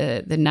is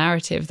the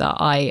narrative that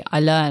I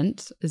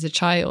learned as a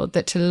child,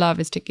 that to love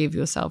is to give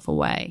yourself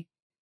away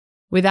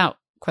without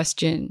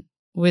question,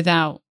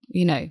 without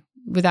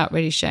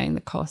really showing the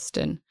cost.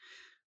 And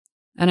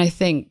I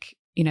think,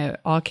 you know,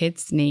 our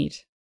kids need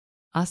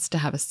us to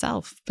have a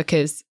self,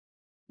 because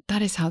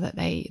that is how that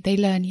they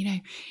learn, you know.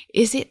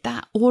 Is it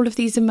that all of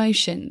these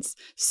emotions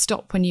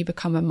stop when you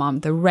become a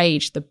mum? The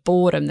rage, the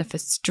boredom, the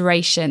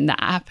frustration,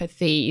 the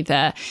apathy,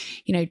 the,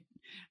 you know,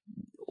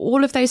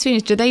 all of those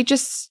feelings, do they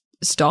just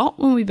stop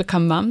when we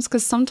become mums?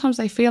 Because sometimes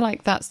I feel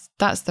like that's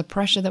the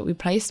pressure that we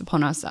place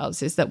upon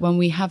ourselves, is that when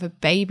we have a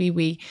baby,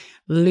 we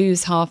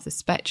lose half the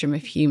spectrum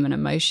of human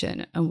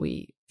emotion, and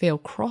we feel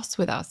cross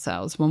with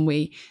ourselves when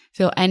we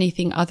feel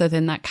anything other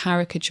than that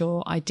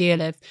caricature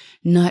ideal of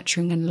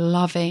nurturing and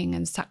loving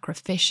and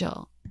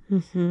sacrificial.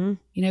 You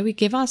know, we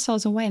give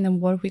ourselves away, and then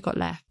what have we got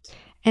left?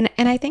 And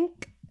I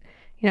think,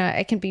 you know,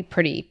 it can be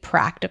pretty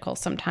practical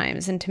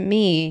sometimes. And to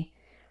me,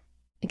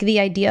 like,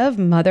 the idea of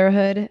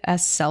motherhood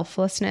as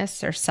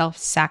selflessness or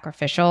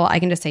self-sacrificial, I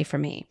can just say for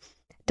me,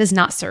 does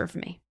not serve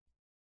me.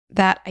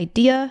 That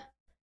idea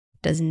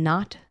does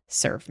not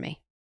serve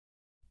me.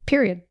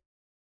 Period.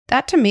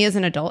 That to me as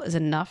an adult is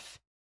enough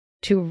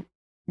to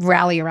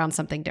rally around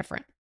something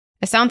different.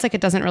 It sounds like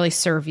it doesn't really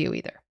serve you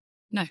either.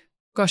 No.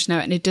 Gosh, no.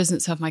 And it doesn't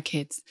serve my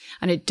kids,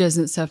 and it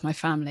doesn't serve my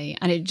family,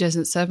 and it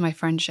doesn't serve my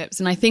friendships.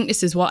 And I think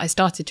this is what I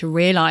started to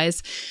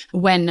realize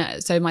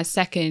so my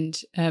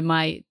second,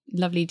 my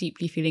lovely,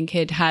 deeply feeling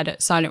kid had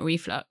silent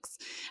reflux,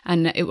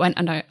 and it went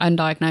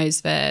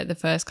undiagnosed for the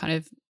first kind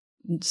of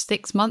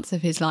 6 months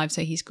of his life.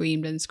 So he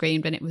screamed and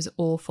screamed, and it was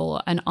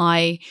awful. And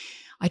I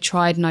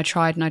tried and I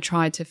tried and I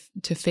tried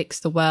to fix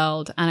the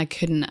world, and I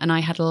couldn't. And I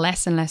had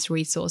less and less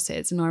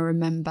resources. And I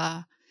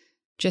remember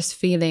just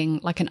feeling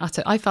like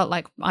I felt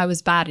like I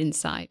was bad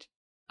inside.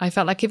 I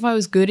felt like if I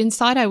was good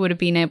inside, I would have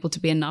been able to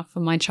be enough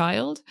for my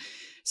child.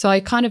 So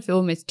I kind of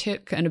almost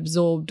took and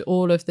absorbed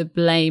all of the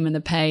blame and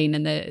the pain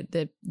and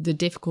the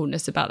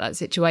difficultness about that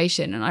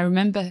situation. And I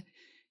remember,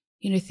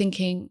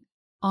 thinking,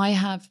 I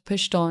have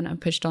pushed on and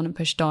pushed on and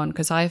pushed on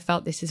because I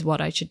felt this is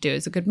what I should do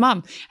as a good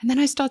mum. And then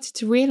I started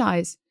to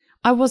realize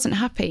I wasn't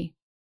happy.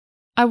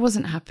 I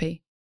wasn't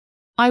happy.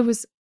 I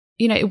was,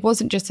 it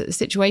wasn't just that the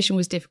situation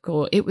was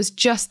difficult. It was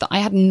just that I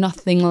had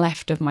nothing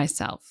left of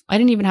myself. I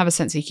didn't even have a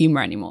sense of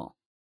humor anymore,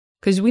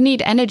 because we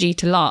need energy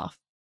to laugh.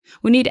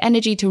 We need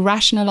energy to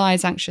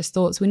rationalize anxious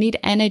thoughts. We need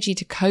energy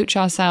to coach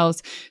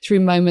ourselves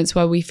through moments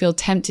where we feel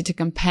tempted to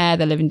compare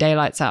the living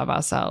daylights out of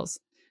ourselves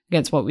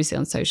against what we see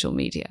on social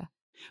media.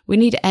 We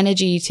need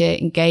energy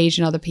to engage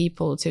in other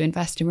people, to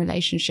invest in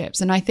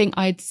relationships. And I think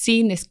I'd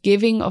seen this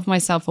giving of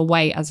myself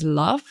away as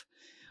love,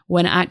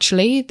 when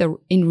actually,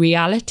 in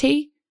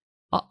reality,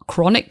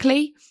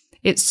 chronically,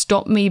 it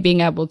stopped me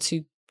being able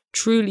to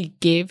truly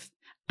give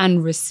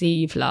and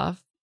receive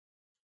love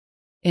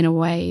in a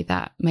way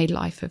that made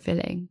life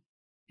fulfilling,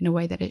 in a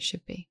way that it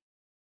should be.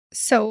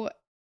 So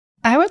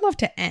I would love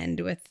to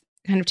end with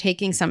kind of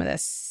taking some of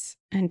this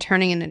and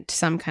turning it into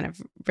some kind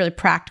of really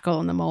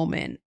practical in the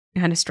moment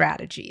kind of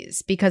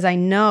strategies, because I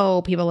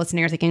know people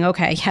listening are thinking,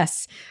 okay,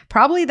 yes,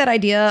 probably that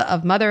idea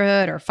of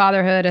motherhood or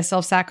fatherhood as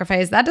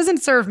self-sacrifice, that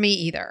doesn't serve me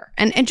either.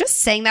 And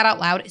just saying that out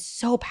loud is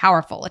so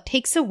powerful. It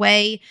takes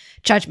away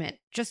judgment,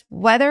 just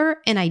whether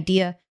an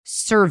idea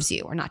serves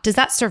you or not. Does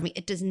that serve me?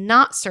 It does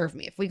not serve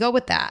me. If we go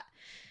with that,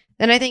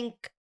 then I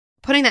think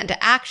putting that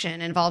into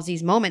action involves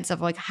these moments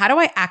of like, how do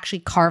I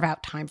actually carve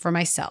out time for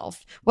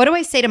myself? What do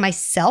I say to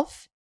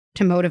myself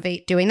to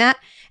motivate doing that?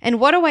 And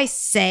what do I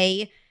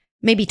say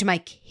maybe to my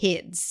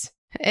kids,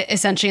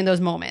 essentially in those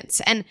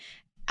moments? And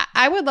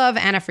I would love,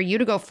 Anna, for you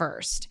to go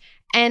first.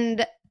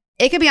 And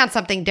it could be on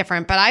something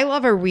different, but I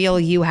love a reel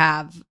you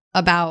have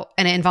about,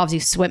 and it involves you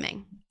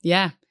swimming.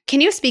 Yeah. Can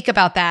you speak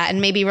about that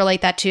and maybe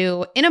relate that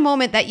to, in a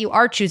moment that you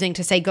are choosing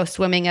to say go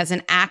swimming as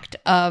an act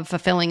of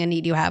fulfilling a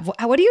need you have?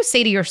 What do you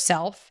say to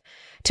yourself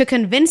to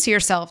convince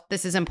yourself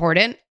this is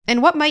important?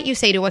 And what might you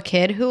say to a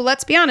kid who,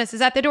 let's be honest,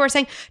 is at the door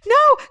saying,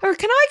 no, or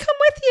can I come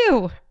with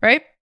you?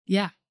 Right?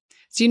 Yeah.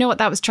 So you know what?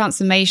 That was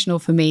transformational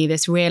for me,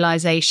 this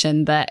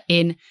realization that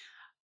in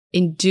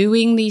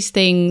doing these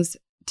things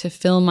to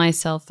fill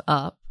myself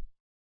up,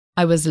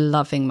 I was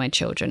loving my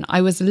children.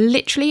 I was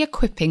literally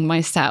equipping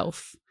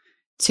myself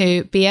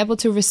to be able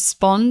to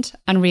respond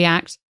and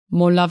react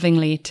more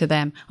lovingly to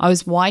them. I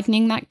was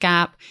widening that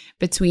gap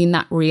between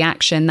that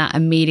reaction, that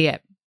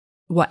immediate,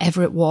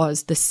 whatever it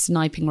was, the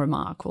sniping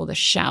remark or the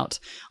shout.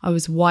 I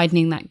was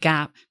widening that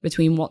gap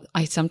between what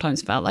I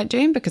sometimes felt like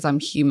doing, because I'm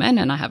human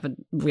and I have a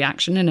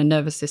reaction and a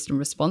nervous system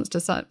response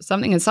to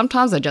something. And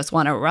sometimes I just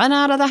want to run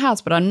out of the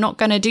house, but I'm not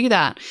going to do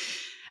that.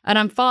 And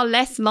I'm far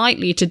less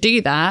likely to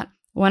do that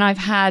when I've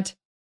had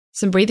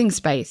some breathing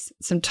space,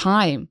 some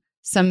time,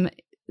 some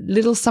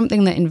little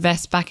something that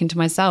invests back into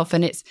myself.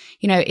 And it's,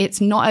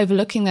 it's not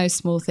overlooking those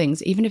small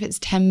things, even if it's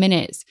 10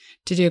 minutes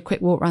to do a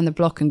quick walk around the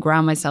block and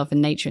ground myself in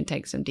nature and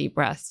take some deep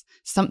breaths.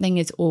 Something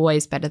is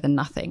always better than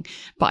nothing.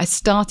 But I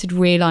started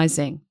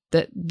realizing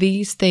that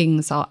these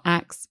things are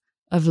acts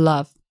of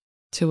love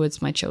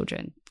towards my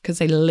children, because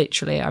they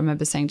literally, I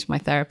remember saying to my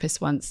therapist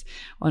once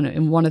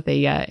in one of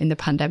the, in the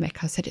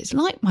pandemic, I said, it's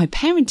like my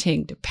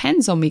parenting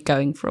depends on me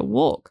going for a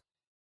walk.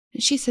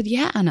 And she said,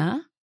 yeah,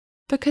 Anna,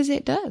 because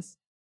it does.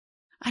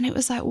 And it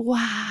was like,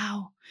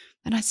 wow.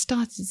 And I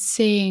started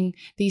seeing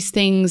these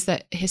things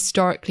that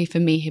historically for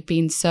me had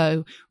been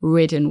so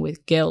ridden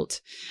with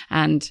guilt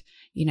and,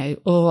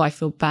 oh, I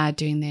feel bad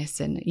doing this.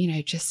 And,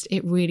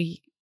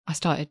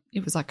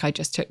 it was like I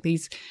just took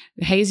these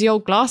hazy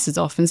old glasses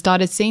off and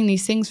started seeing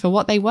these things for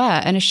what they were.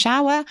 And a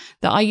shower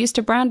that I used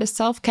to brand as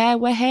self-care,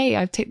 where, hey,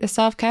 I've ticked the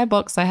self-care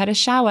box. I had a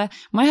shower.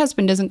 My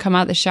husband doesn't come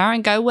out the shower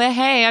and go, where,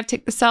 hey, I've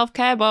ticked the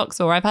self-care box,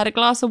 or I've had a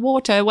glass of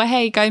water, where,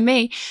 hey, go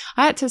me.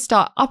 I had to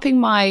start upping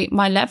my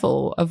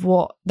level of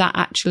what that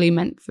actually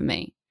meant for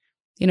me.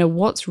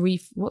 What's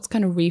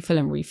going to refill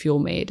and refuel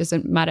me? It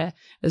doesn't matter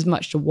as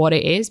much to what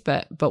it is,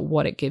 but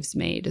what it gives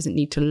me. It doesn't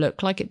need to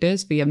look like it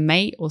does for your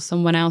mate or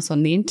someone else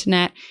on the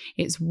internet.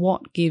 It's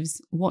what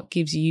gives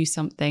you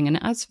something.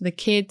 And as for the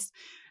kids,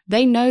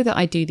 they know that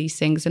I do these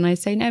things, and I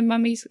say, no,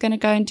 mummy's going to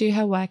go and do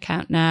her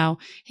workout now.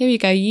 Here you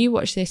go. You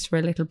watch this for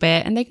a little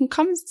bit, and they can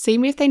come and see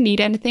me if they need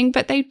anything.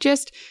 But they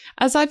just,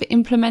 as I've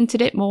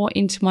implemented it more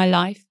into my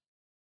life,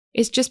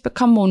 it's just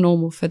become more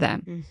normal for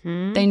them.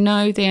 Mm-hmm. They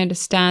know, they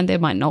understand, they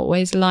might not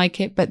always like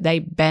it, but they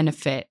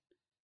benefit.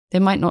 They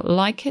might not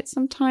like it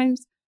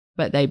sometimes,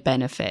 but they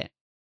benefit.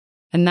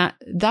 And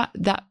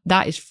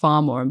that is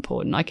far more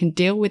important. I can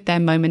deal with their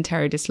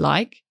momentary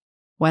dislike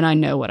when I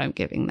know what I'm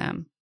giving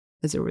them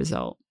as a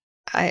result.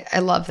 I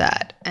love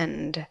that.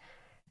 And,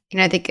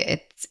 I think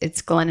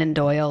it's Glennon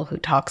Doyle who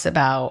talks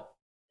about,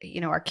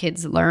 our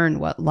kids learn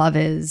what love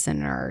is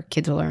and our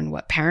kids will learn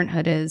what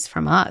parenthood is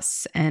from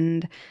us.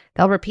 And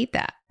they'll repeat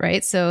that,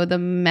 right? So the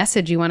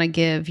message you want to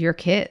give your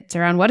kids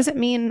around what does it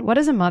mean? What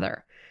is a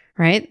mother?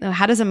 Right?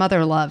 How does a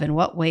mother love? In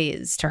what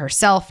ways? To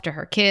herself, to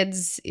her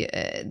kids?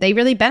 They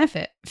really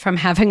benefit from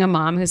having a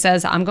mom who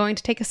says, I'm going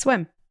to take a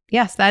swim.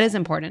 Yes, that is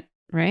important,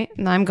 right?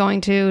 And I'm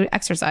going to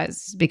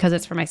exercise because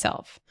it's for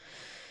myself.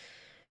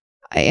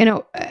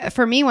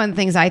 For me, one of the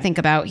things I think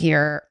about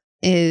here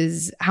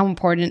is how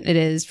important it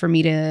is for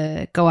me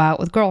to go out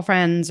with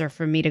girlfriends or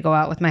for me to go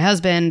out with my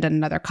husband and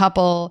another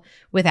couple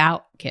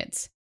without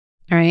kids,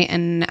 all right?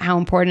 And how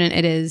important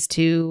it is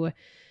to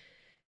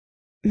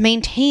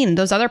maintain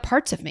those other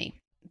parts of me,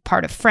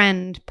 part of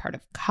friend, part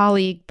of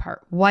colleague,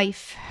 part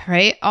wife,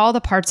 right? All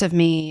the parts of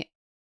me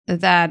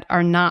that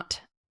are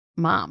not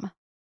mom,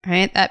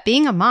 right? That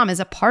being a mom is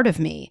a part of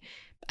me.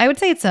 I would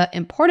say it's an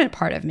important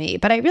part of me,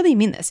 but I really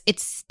mean this.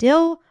 It's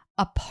still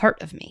a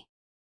part of me.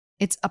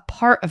 It's a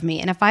part of me.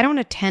 And if I don't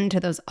attend to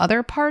those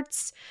other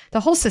parts,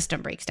 the whole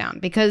system breaks down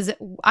because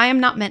I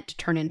am not meant to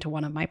turn into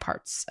one of my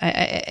parts.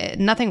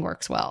 Nothing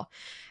works well.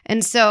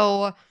 And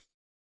so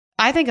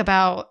I think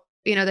about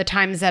the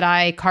times that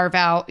I carve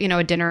out,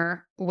 a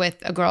dinner with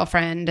a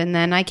girlfriend and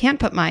then I can't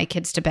put my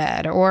kids to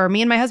bed, or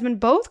me and my husband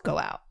both go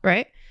out,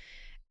 right?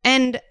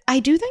 And I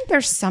do think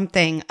there's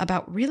something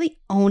about really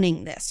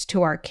owning this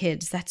to our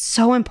kids that's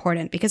so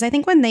important, because I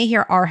think when they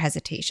hear our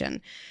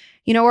hesitation,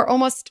 or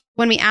almost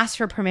when we ask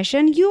for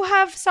permission, you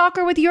have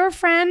soccer with your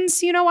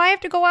friends, I have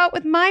to go out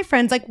with my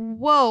friends. Like,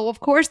 whoa, of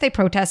course they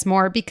protest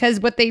more, because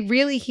what they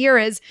really hear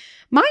is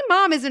my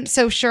mom isn't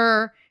so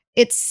sure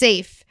it's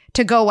safe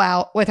to go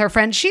out with her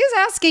friends. She is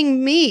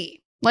asking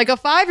me, like a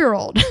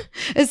 5-year-old,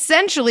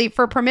 essentially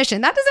for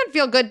permission. That doesn't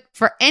feel good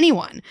for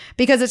anyone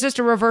because it's just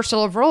a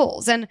reversal of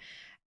roles. And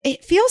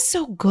it feels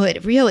so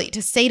good, really,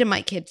 to say to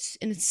my kids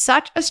in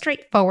such a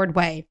straightforward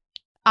way,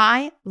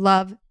 I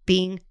love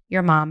being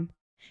your mom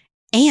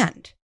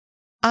and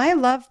I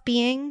love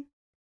being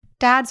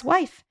dad's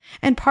wife.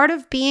 And part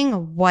of being a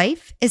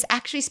wife is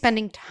actually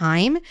spending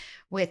time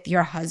with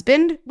your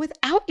husband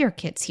without your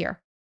kids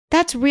here.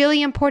 That's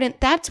really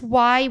important. That's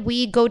why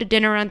we go to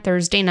dinner on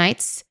Thursday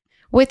nights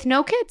with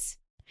no kids.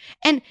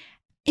 And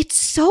it's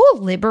so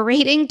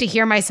liberating to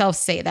hear myself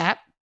say that.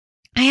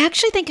 I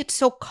actually think it's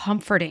so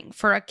comforting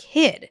for a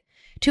kid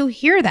to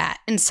hear that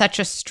in such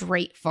a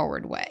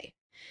straightforward way.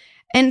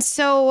 And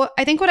so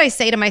I think what I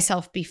say to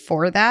myself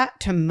before that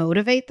to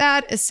motivate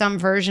that is some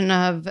version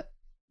of,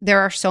 there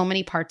are so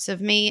many parts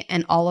of me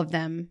and all of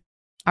them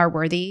are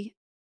worthy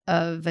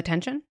of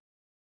attention,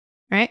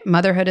 right?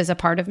 Motherhood is a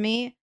part of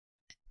me.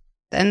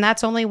 And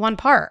that's only one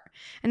part.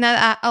 And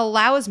that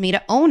allows me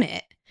to own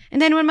it.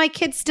 And then when my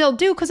kids still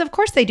do, because of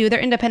course they do, they're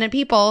independent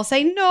people,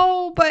 say,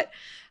 no, but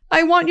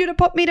I want you to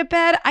put me to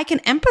bed. I can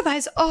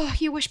empathize. Oh,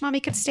 you wish mommy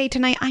could stay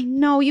tonight. I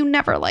know you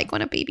never like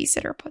when a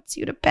babysitter puts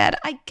you to bed.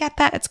 I get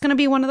that. It's going to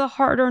be one of the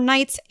harder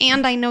nights,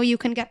 and I know you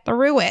can get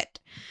through it.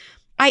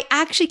 I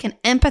actually can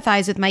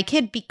empathize with my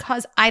kid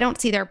because I don't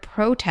see their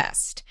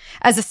protest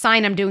as a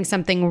sign I'm doing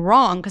something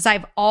wrong, because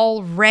I've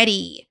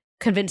already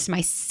convinced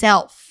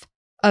myself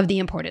of the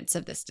importance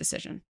of this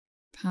decision.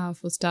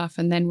 Powerful stuff.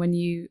 And then when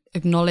you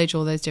acknowledge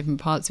all those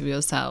different parts of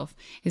yourself,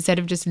 instead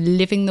of just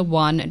living the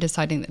one and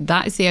deciding that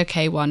that is the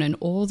okay one and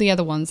all the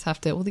other parts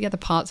have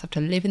to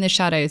live in the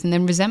shadows, and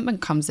then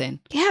resentment comes in.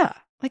 Yeah.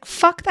 Like,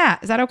 fuck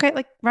that. Is that okay?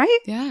 Like, right?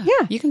 Yeah.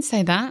 Yeah. You can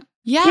say that.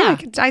 Yeah.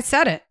 I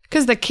said it.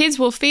 Because the kids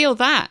will feel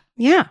that.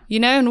 Yeah.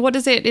 And what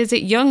is it? Is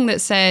it Jung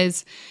that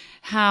says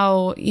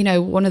how,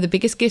 one of the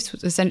biggest gifts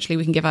essentially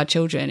we can give our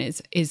children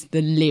is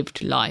the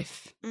lived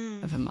life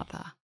of a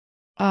mother.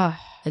 A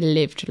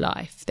lived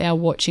life. They are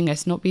watching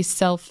us not be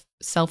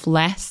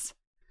selfless,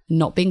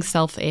 not being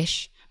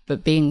selfish,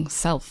 but being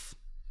self,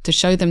 to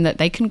show them that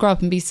they can grow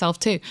up and be self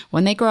too.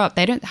 When they grow up,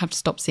 they don't have to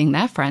stop seeing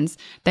their friends.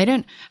 They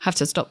don't have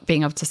to stop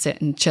being able to sit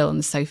and chill on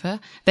the sofa.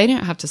 They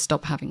don't have to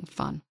stop having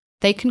fun.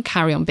 They can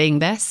carry on being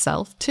their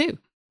self too.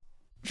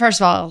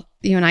 First of all,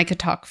 you and I could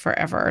talk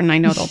forever, and I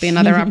know there'll be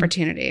another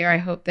opportunity, or I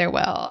hope there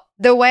will.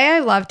 The way I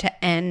love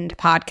to end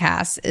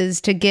podcasts is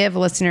to give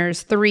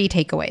listeners 3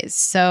 takeaways.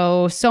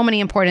 So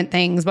many important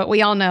things, but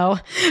we all know,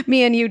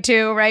 me and you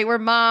too, right? We're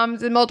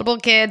moms and multiple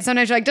kids.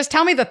 Sometimes you're like, just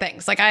tell me the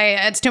things. Like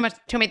it's too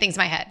many things in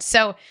my head.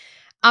 So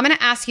I'm going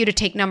to ask you to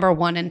take number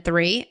 1 and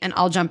 3, and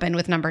I'll jump in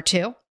with number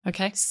 2.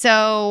 Okay.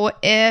 So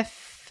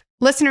if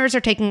listeners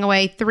are taking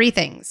away 3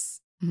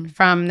 things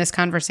from this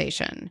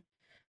conversation,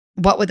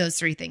 what would those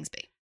 3 things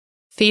be?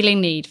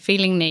 Feeling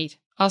need.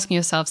 Asking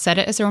yourself, set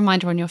it as a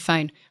reminder on your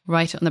phone.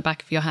 Write it on the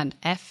back of your hand.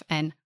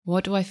 FN.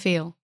 What do I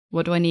feel?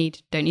 What do I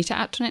need? Don't need to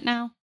act on it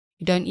now.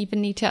 You don't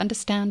even need to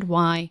understand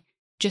why.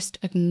 just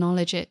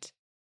acknowledge it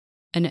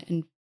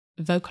and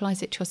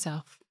vocalize it to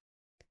yourself.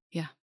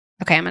 Yeah.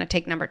 Okay, I'm going to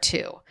take number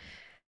 2.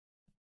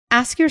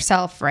 Ask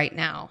yourself right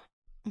now,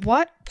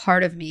 what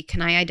part of me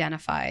can I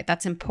identify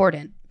that's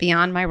important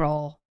beyond my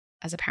role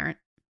as a parent?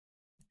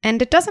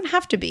 And it doesn't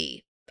have to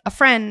be a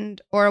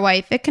friend or a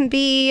wife. It can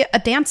be a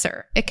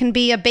dancer. It can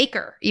be a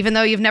baker. Even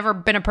though you've never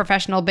been a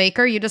professional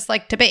baker, you just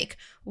like to bake.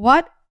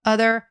 What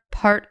other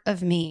part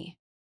of me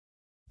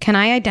can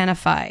I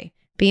identify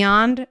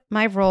beyond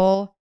my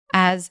role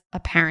as a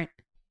parent?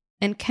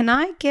 And can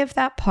I give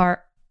that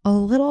part a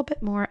little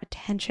bit more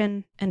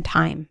attention and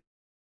time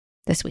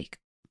this week?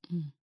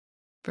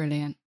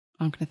 Brilliant.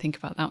 I'm going to think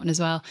about that one as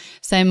well.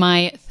 So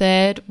my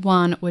third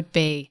one would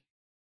be,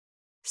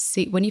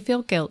 see, when you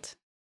feel guilt,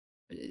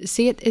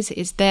 see it as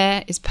it's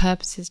there, its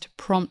purpose is to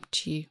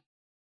prompt you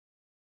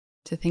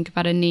to think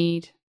about a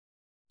need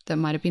that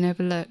might have been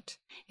overlooked.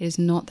 It is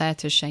not there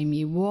to shame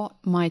you. What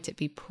might it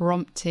be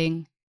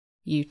prompting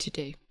you to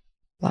do?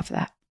 Love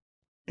that.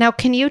 Now,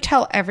 can you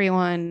tell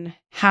everyone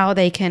how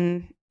they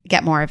can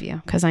get more of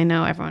you? Because I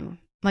know everyone,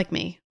 like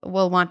me,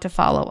 will want to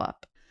follow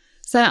up.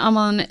 So I'm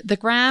on the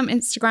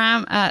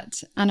Instagram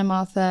at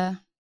Annamarthur,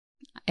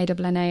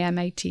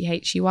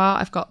 ANNAMATHUR.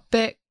 I've got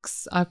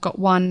books. I've got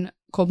one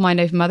called Mind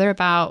Over Mother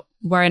about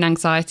worry and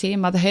anxiety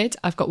and motherhood.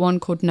 I've got one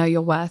called Know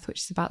Your Worth, which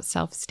is about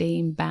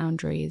self-esteem,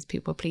 boundaries,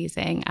 people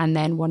pleasing. And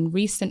then one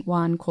recent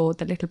one called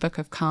The Little Book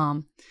of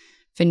Calm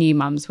for new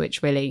mums,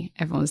 which really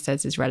everyone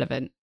says is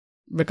relevant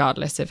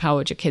regardless of how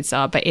old your kids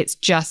are. But it's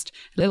just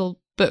a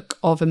little book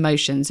of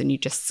emotions, and you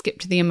just skip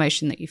to the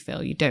emotion that you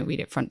feel. You don't read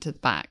it front to the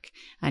back,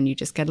 and you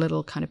just get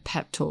little kind of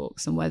pep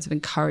talks and words of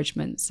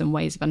encouragement and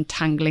ways of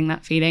untangling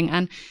that feeling.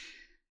 And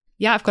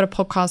yeah, I've got a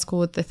podcast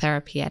called The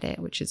Therapy Edit,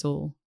 which is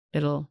all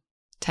little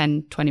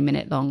 10-20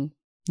 minute long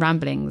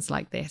ramblings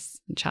like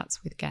this and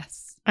chats with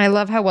guests. I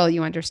love how well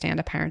you understand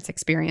a parent's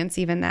experience,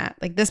 even that.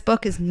 Like, this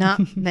book is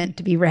not meant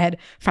to be read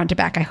front to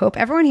back. I hope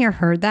everyone here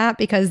heard that,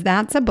 because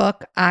that's a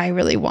book I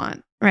really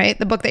want, right?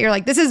 The book that you're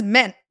like, this is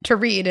meant to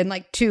read in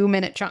like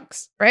 2-minute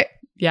chunks, right?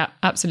 Yeah,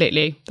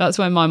 absolutely. That's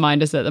where my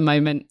mind is at the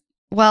moment.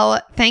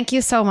 Well, thank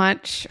you so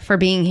much for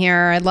being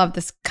here. I love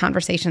this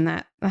conversation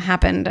that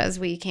happened as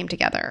we came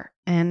together,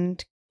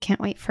 and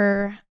can't wait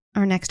for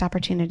our next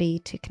opportunity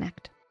to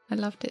connect. I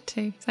loved it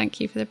too. Thank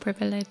you for the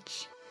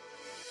privilege.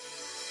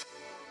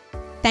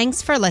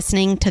 Thanks for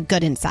listening to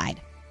Good Inside.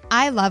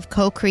 I love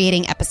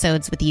co-creating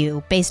episodes with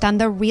you based on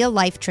the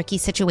real-life tricky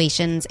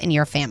situations in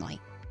your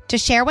family. To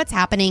share what's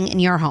happening in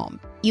your home,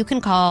 you can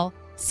call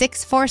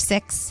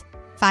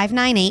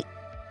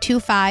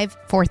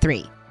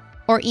 646-598-2543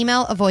 or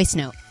email a voice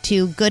note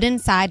to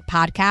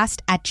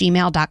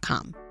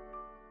goodinsidepodcast@gmail.com.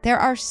 There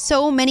are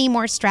so many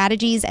more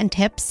strategies and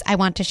tips I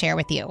want to share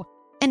with you,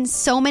 and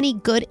so many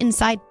Good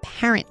Inside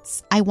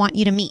parents I want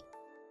you to meet.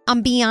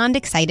 I'm beyond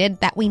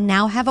excited that we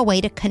now have a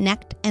way to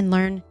connect and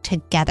learn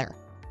together.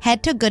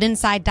 Head to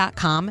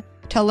goodinside.com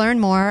to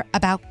learn more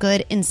about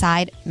Good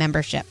Inside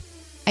membership.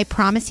 I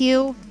promise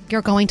you,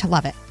 you're going to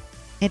love it.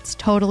 It's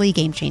totally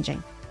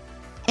game-changing.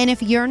 And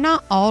if you're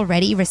not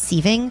already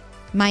receiving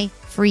my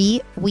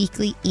free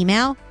weekly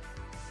email,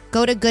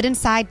 go to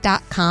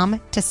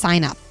goodinside.com to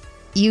sign up.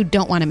 You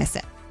don't want to miss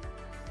it.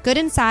 Good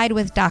Inside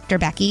with Dr.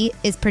 Becky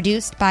is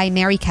produced by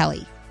Mary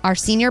Kelly. Our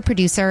senior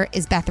producer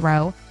is Beth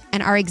Rowe,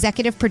 and our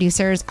executive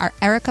producers are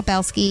Erica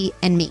Belsky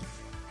and me.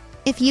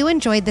 If you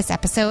enjoyed this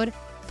episode,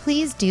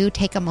 please do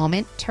take a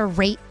moment to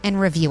rate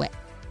and review it,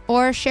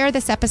 or share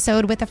this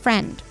episode with a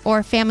friend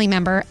or family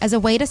member as a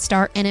way to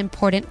start an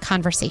important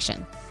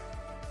conversation.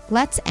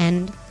 Let's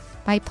end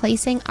by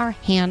placing our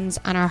hands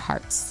on our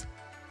hearts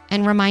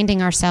and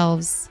reminding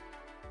ourselves,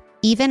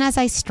 even as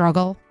I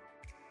struggle,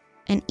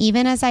 and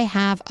even as I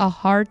have a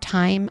hard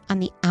time on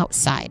the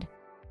outside,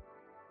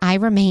 I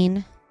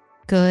remain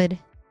good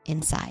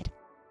inside.